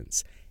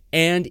License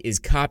and is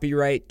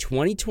copyright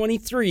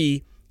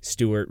 2023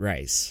 Stuart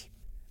Rice.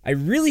 I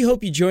really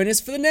hope you join us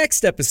for the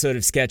next episode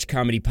of Sketch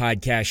Comedy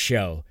Podcast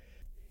Show.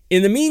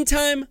 In the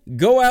meantime,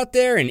 go out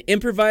there and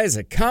improvise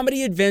a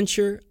comedy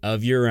adventure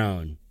of your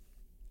own.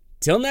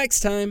 Till next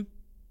time.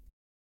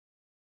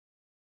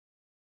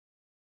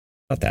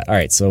 About that. All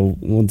right, so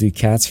we'll do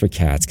Cats for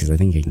Cats because I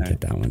think I can get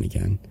that one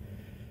again.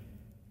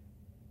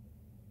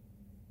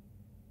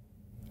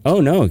 Oh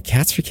no,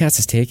 Cats for Cats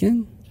is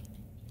taken?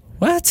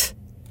 What?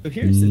 So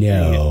here's the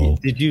thing.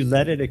 Did you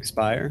let it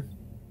expire?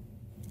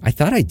 I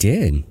thought I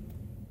did.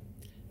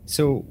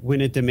 So when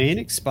a domain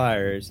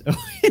expires,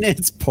 and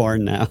it's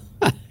porn now.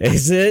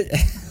 Is it?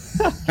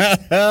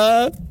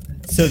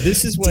 So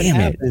this is what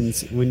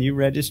happens when you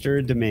register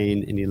a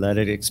domain and you let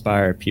it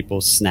expire. People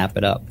snap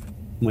it up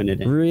when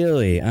it ends.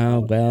 Really? Oh,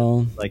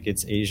 well. Like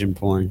it's Asian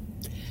porn.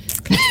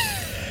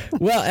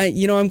 Well,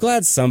 I'm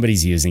glad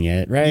somebody's using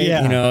it, right?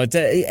 Yeah.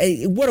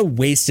 What a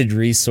wasted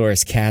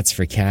resource Cats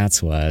for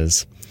Cats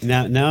was.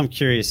 Now I'm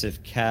curious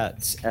if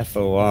Cats,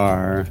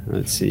 FOR,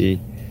 let's see,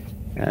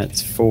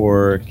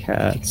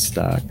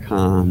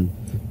 cats4cats.com,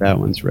 that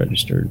one's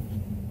registered.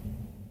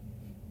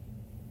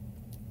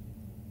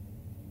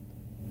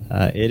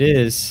 It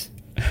is.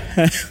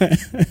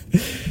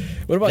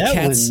 What about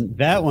Cats?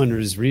 That one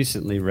was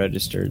recently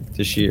registered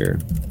this year,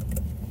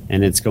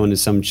 and it's going to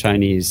some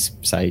Chinese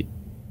site.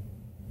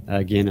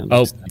 Again,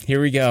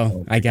 here we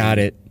go. I got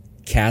it.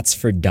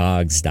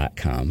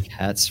 Catsfordogs.com.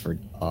 Cats for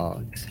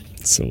Dogs.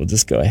 So we'll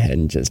just go ahead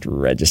and just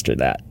register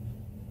that.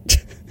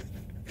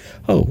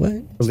 Oh,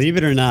 what? Believe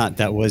it or not,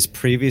 that was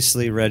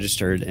previously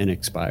registered and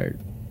expired.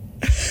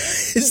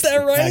 Is that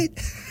right?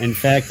 In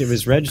fact, it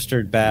was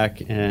registered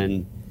back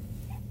in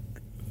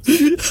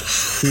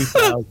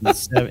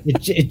 2007.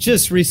 It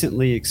just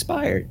recently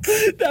expired.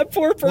 That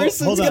poor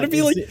person's going to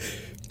be like...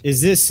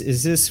 Is this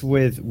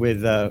with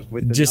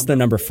just the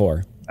number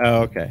 4?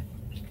 Oh, okay.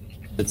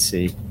 Let's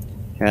see.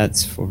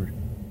 Cats for...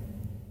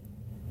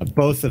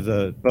 Both of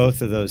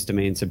those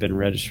domains have been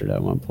registered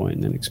at one point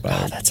and then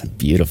expired. Oh, that's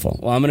beautiful.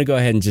 Well, I'm going to go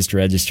ahead and just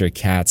register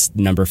cats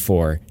number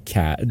 4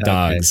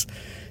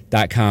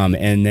 dogs.com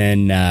and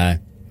then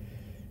and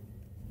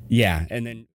then